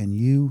story, and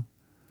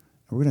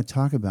we're going to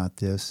talk about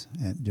this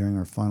during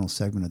our final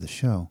segment of the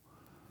show,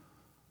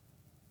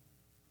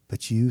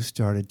 but you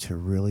started to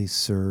really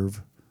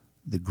serve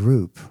the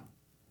group,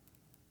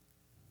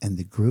 and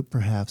the group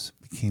perhaps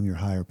became your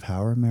higher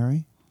power,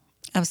 Mary?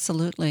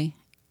 Absolutely.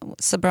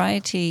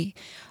 Sobriety,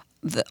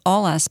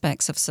 all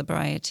aspects of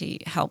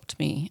sobriety helped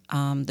me.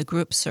 The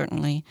group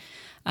certainly.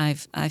 I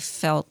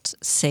felt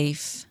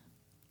safe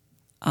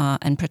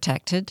and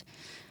protected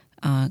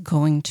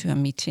going to a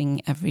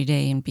meeting every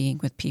day and being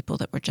with people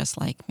that were just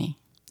like me.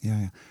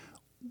 Yeah.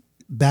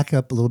 Back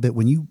up a little bit.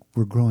 When you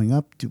were growing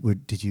up,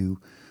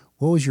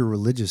 what was your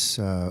religious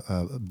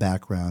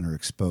background or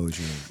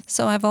exposure?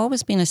 So I've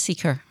always been a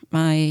seeker.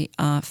 My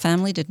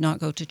family did not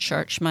go to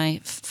church.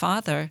 My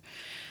father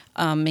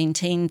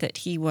maintained that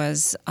he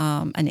was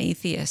an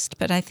atheist,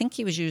 but I think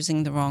he was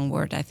using the wrong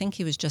word. I think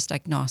he was just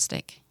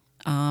agnostic,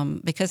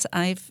 because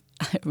I've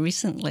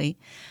recently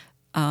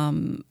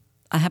I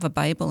have a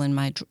Bible in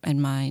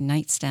my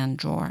nightstand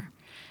drawer,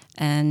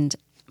 and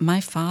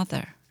my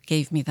father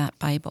gave me that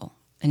Bible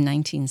in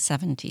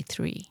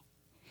 1973.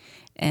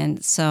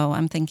 And so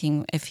I'm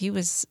thinking, if he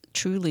was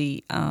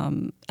truly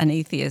an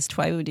atheist,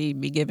 why would he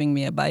be giving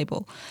me a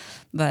Bible?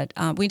 But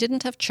we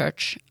didn't have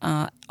church,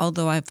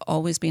 although I've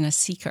always been a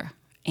seeker.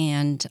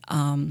 And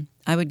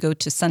I would go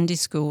to Sunday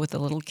school with the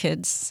little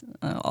kids,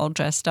 all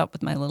dressed up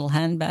with my little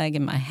handbag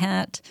and my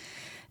hat.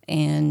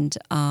 And,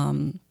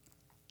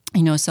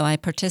 so I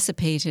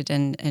participated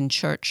in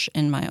church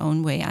in my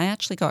own way. I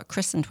actually got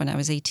christened when I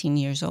was 18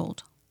 years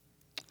old.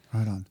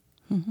 Right on.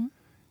 Mm-hmm.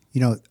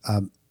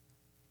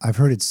 I've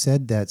heard it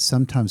said that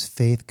sometimes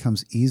faith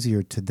comes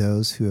easier to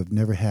those who have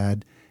never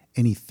had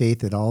any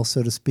faith at all,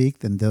 so to speak,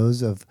 than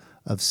those of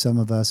some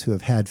of us who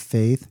have had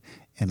faith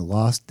and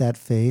lost that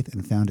faith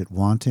and found it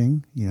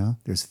wanting.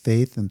 There's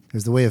faith and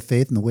there's the way of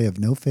faith and the way of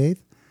no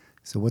faith.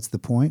 So what's the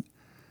point?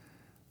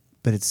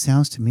 But it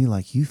sounds to me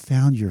like you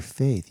found your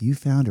faith. You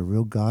found a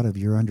real God of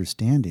your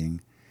understanding,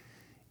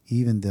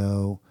 even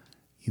though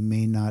you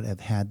may not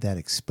have had that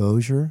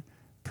exposure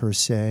per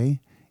se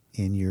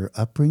in your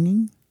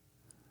upbringing.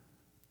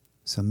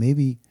 So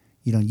maybe,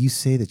 you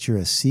say that you're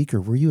a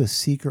seeker. Were you a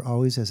seeker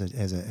always as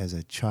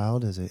a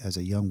child, as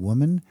a young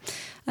woman?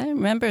 I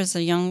remember as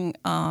a young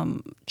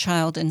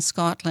child in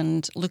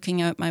Scotland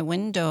looking out my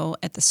window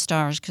at the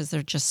stars, because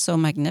they're just so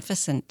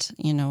magnificent,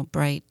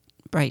 bright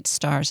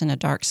stars in a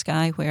dark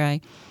sky where I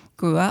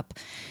grew up,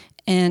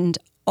 and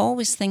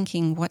always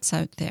thinking, what's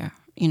out there?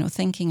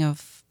 Thinking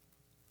of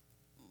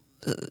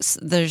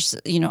there's,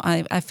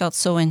 I felt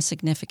so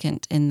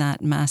insignificant in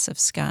that massive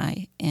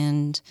sky,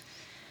 and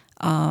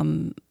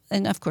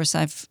of course,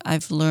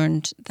 I've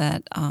learned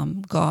that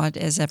God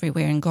is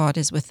everywhere and God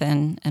is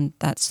within, and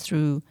that's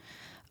through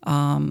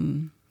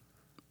my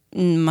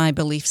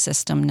belief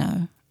system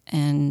now,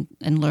 and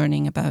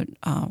learning about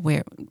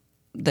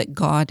that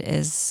God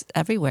is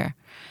everywhere.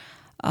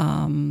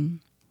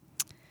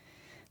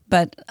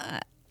 But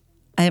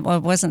I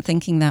wasn't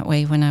thinking that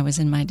way when I was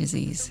in my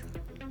disease.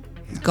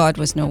 God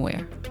was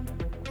nowhere.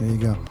 There you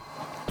go.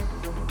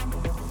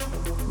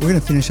 We're going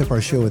to finish up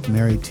our show with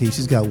Mary T.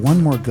 She's got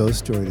one more ghost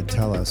story to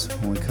tell us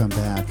when we come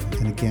back.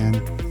 And again,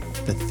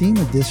 the theme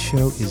of this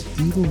show is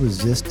evil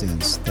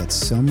resistance that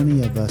so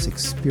many of us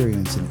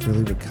experience in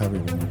early recovery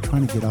when we're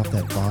trying to get off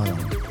that bottom.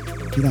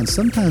 And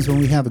sometimes when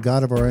we have a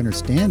God of our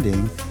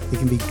understanding, it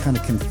can be kind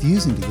of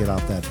confusing to get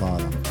off that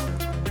bottom.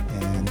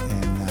 And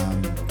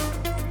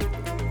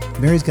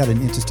Mary's got an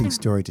interesting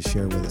story to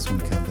share with us when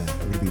we come back.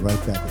 We're going to be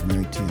right back with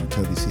Mary T. and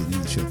Toby C. in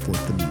the show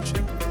Fourth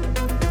Dimension.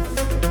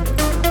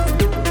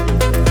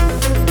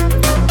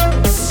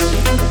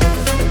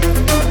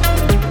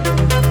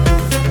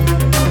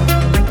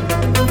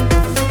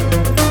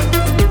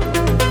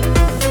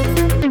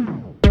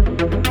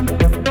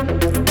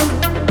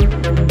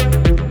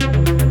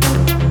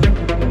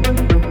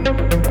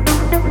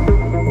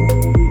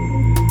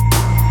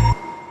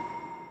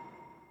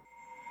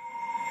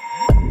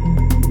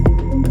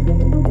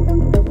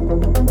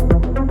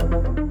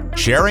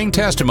 sharing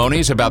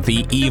testimonies about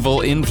the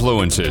evil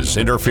influences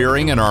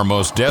interfering in our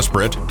most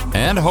desperate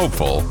and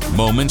hopeful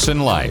moments in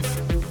life.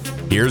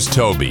 Here's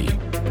Toby.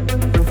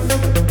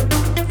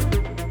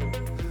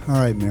 All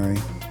right, Mary.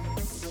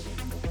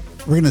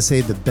 We're going to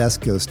save the best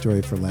ghost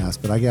story for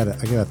last, but I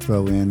gotta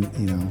throw in,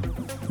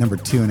 number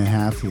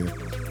 2.5 here.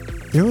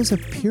 There was a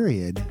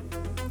period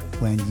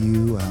when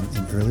you,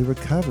 in early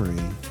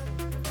recovery,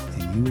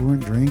 and you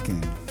weren't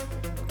drinking,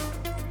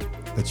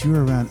 but you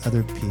were around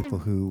other people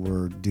who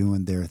were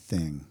doing their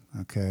thing,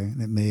 okay?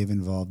 And it may have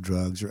involved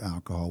drugs or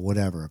alcohol,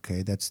 whatever,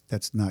 okay?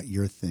 That's not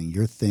your thing.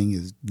 Your thing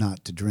is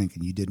not to drink,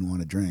 and you didn't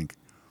want to drink.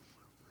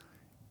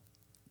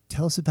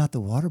 Tell us about the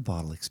water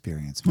bottle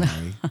experience,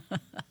 Mary.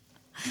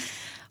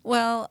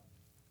 Well,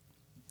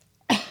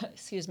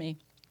 excuse me.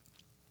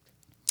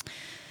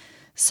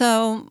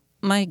 So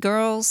my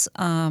girls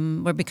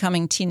were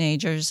becoming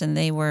teenagers, and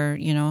they were,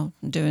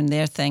 doing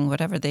their thing,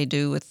 whatever they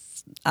do with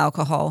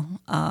alcohol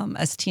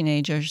as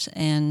teenagers.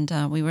 And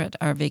we were at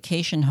our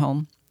vacation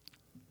home,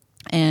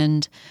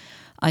 and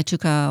I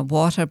took a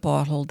water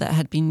bottle that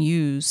had been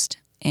used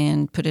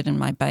and put it in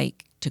my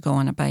bike to go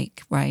on a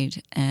bike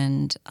ride.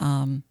 And,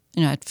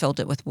 I'd filled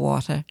it with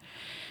water.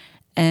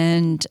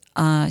 And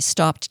I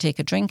stopped to take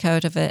a drink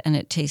out of it, and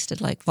it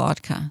tasted like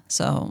vodka.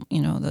 So,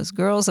 those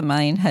girls of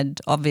mine had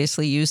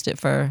obviously used it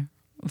for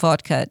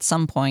vodka at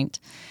some point.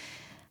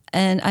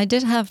 And I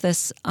did have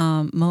this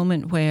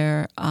moment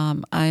where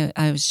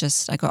I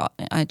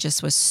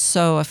just was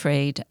so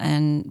afraid,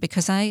 and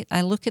because I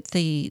look at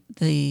the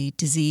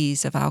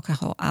disease of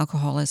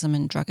alcoholism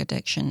and drug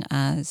addiction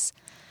as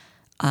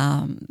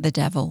the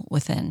devil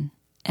within,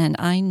 and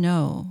I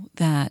know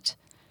that.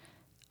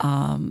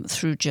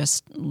 Through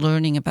just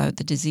learning about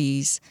the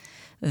disease,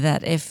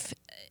 that if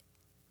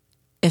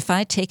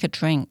I take a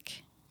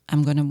drink,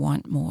 I'm going to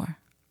want more,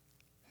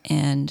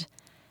 and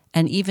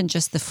even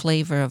just the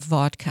flavor of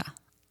vodka,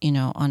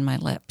 on my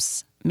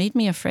lips made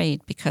me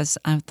afraid, because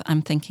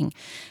I'm thinking,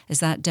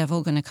 is that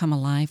devil going to come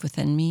alive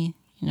within me?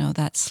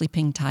 That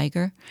sleeping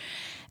tiger,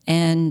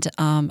 and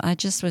I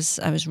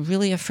was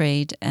really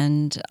afraid,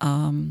 and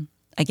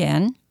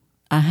again,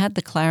 I had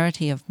the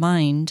clarity of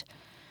mind.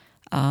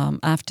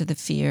 After the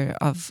fear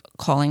of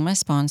calling my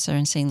sponsor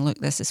and saying, look,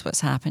 this is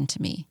what's happened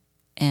to me.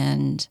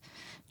 And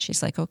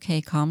she's like, okay,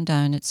 calm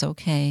down. It's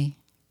okay.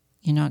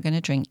 You're not going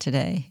to drink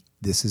today.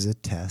 This is a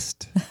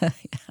test. Yeah.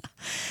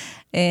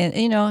 And,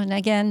 and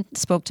again,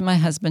 spoke to my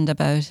husband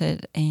about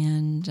it,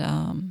 and,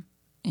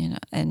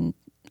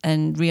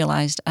 and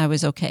realized I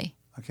was okay.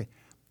 Okay.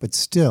 But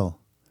still,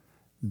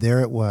 there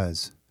it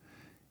was.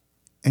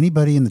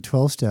 Anybody in the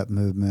 12-step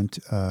movement,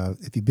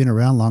 if you've been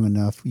around long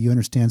enough, you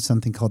understand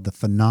something called the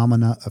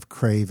phenomena of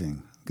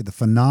craving. The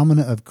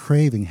phenomena of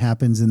craving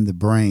happens in the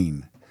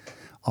brain.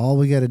 All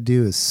we got to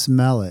do is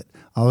smell it.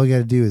 All we got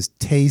to do is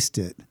taste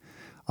it.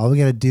 All we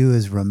got to do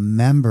is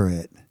remember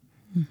it.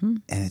 Mm-hmm.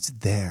 And it's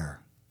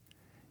there.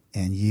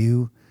 And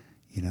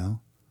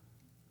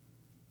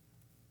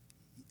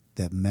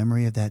that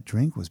memory of that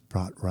drink was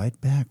brought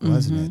right back,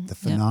 wasn't it? The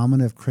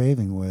phenomena of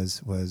craving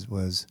was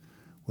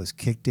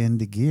kicked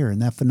into gear.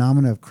 And that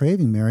phenomena of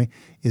craving, Mary,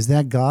 is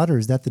that God or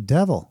is that the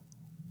devil?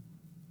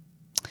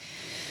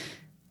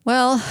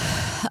 Well,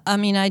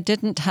 I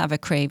didn't have a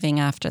craving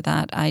after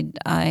that.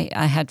 I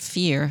had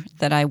fear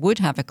that I would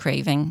have a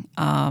craving.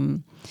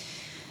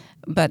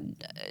 But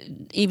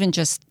even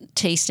just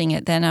tasting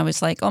it, then I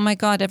was like, oh my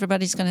God,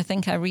 everybody's going to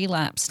think I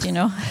relapsed,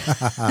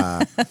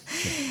 Yeah.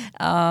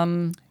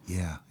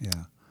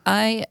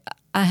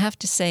 I have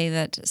to say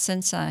that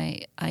since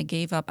I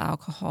gave up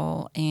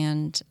alcohol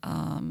and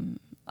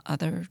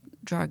other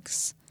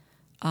drugs,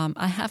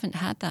 I haven't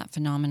had that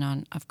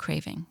phenomenon of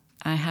craving.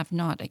 I have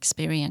not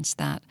experienced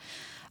that.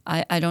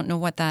 I don't know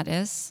what that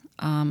is.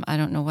 I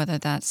don't know whether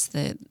that's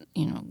the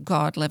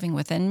God living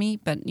within me,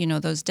 but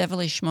those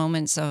devilish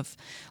moments of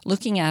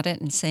looking at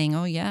it and saying,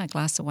 oh yeah, a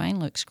glass of wine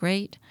looks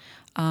great,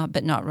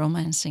 but not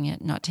romancing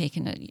it, not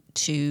taking it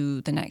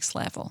to the next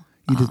level.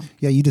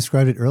 You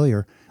described it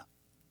earlier.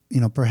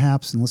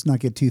 Perhaps, and let's not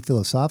get too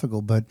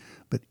philosophical, but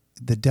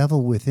the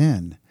devil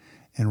within.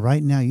 And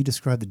right now you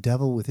describe the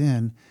devil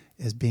within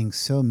as being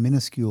so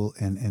minuscule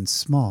and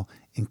small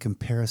in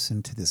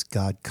comparison to this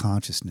God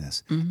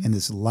consciousness and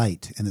this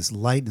light. And this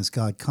light and this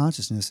God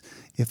consciousness,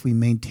 if we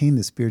maintain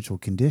the spiritual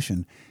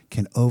condition,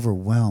 can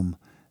overwhelm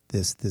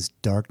this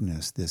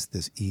darkness,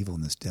 this evil,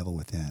 and this devil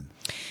within.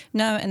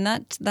 No, and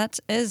that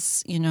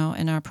is, in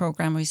our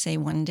program we say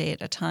one day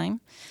at a time.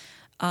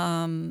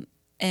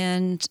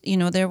 And,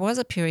 there was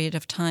a period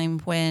of time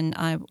when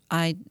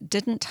I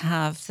didn't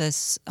have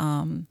this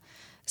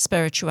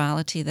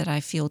spirituality that I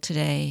feel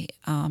today.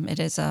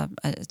 It's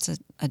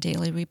a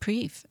daily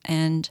reprieve.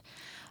 And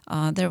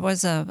there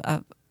was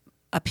a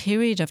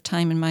period of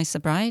time in my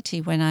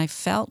sobriety when I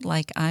felt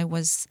like I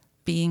was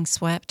being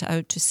swept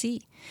out to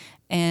sea.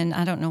 And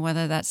I don't know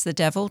whether that's the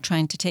devil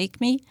trying to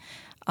take me.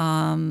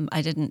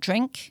 I didn't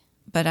drink,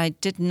 but I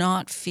did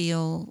not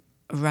feel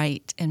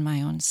right in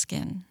my own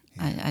skin.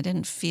 I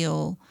didn't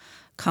feel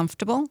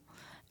comfortable,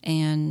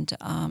 and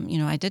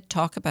I did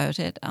talk about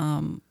it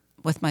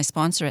with my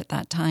sponsor at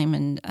that time,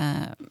 and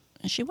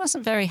she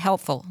wasn't very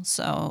helpful.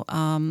 So,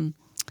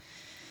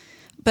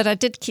 but I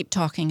did keep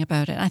talking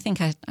about it. I think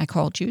I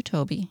called you,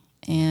 Toby,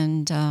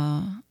 and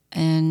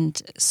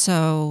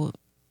so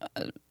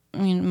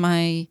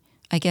I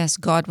guess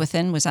God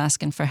within was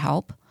asking for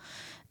help,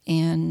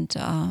 and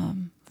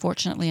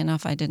fortunately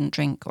enough, I didn't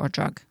drink or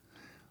drug.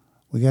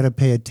 We got to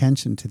pay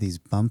attention to these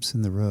bumps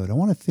in the road. I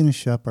want to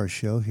finish up our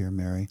show here,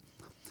 Mary.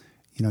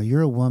 You know,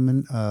 you're a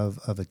woman of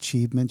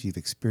achievement. You've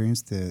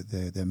experienced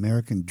the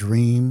American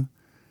dream.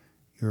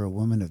 You're a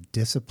woman of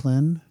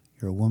discipline.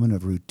 You're a woman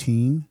of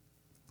routine.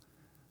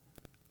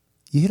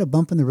 You hit a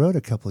bump in the road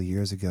a couple of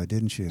years ago,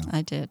 didn't you?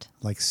 I did.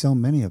 Like so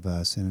many of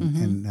us. And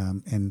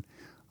I'm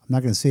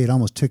not going to say it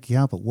almost took you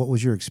out, but what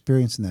was your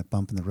experience in that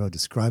bump in the road?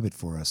 Describe it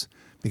for us.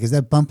 Because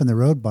that bump in the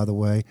road, by the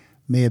way,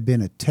 may have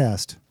been a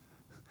test.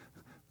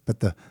 But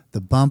the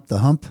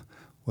hump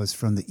was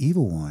from the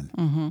evil one.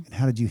 Mm-hmm. And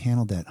how did you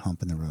handle that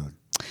hump in the road?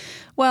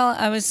 Well,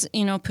 I was,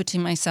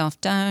 putting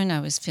myself down. I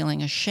was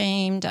feeling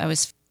ashamed.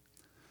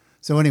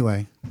 So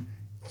anyway,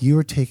 you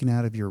were taken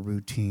out of your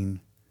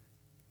routine,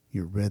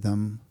 your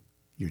rhythm,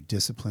 your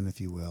discipline, if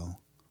you will.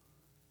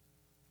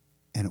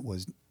 And it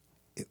was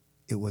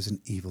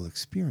an evil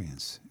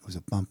experience. It was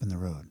a bump in the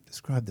road.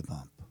 Describe the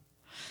bump.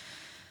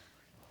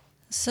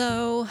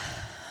 So,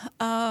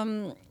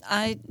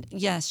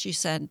 yes, you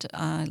said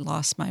I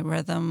lost my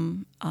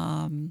rhythm.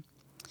 I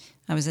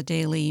was a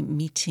daily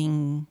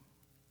meeting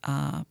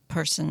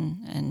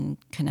person and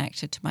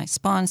connected to my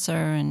sponsor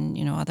and,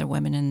 other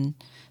women in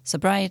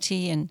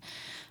sobriety. And,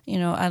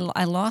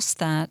 I lost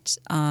that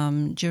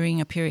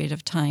during a period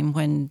of time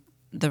when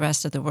the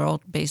rest of the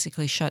world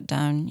basically shut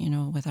down,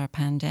 with our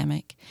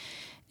pandemic.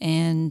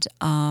 And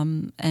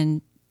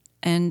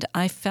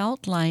I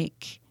felt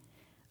like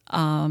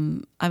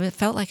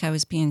I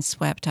was being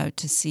swept out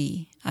to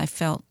sea. I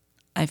felt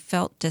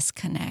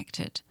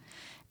disconnected,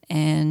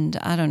 and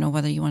I don't know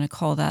whether you want to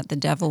call that the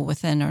devil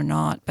within or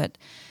not, but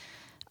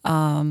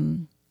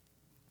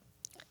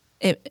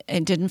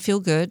it didn't feel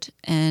good,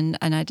 and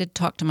I did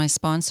talk to my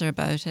sponsor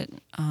about it.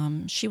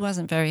 She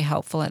wasn't very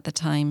helpful at the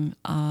time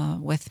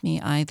with me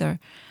either.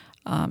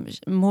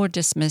 More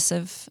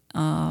dismissive.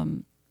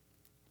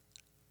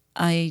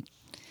 I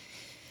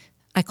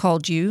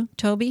called you,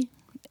 Toby,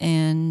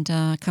 and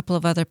a couple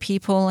of other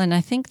people, and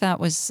I think that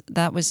was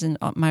in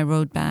my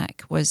road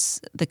back, was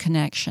the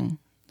connection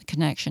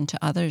to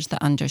others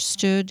that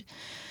understood.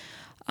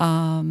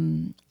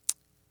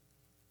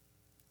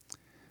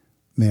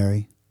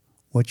 Mary,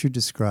 what you're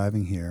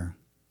describing here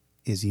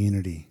is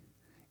unity,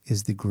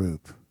 is the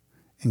group,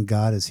 and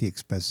God as He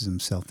expresses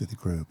Himself through the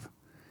group.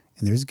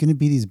 And there's going to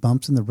be these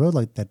bumps in the road,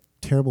 like that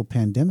terrible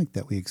pandemic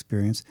that we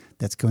experienced,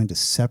 that's going to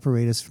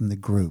separate us from the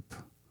group.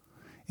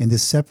 And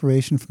this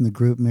separation from the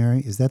group,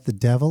 Mary, is that the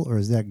devil or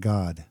is that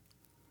God?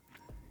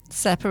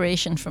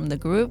 Separation from the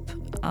group,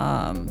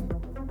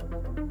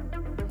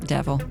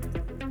 devil.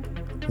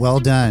 Well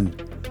done.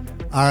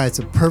 All right, it's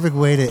a perfect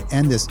way to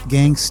end this.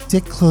 Gang,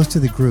 stick close to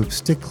the group.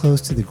 Stick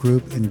close to the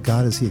group, and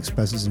God as He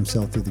expresses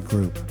Himself through the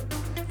group.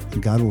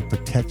 And God will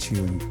protect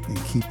you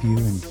and keep you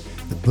in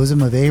the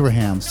bosom of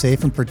Abraham,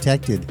 safe and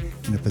protected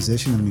in a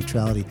position of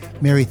neutrality.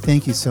 Mary,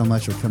 thank you so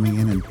much for coming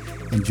in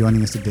and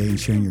joining us today and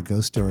sharing your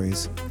ghost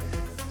stories.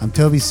 I'm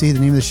Toby C. The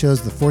name of the show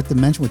is The Fourth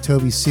Dimension with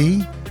Toby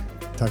C.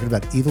 Talking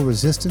about evil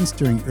resistance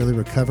during early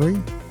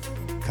recovery.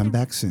 Come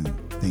back soon.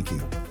 Thank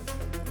you.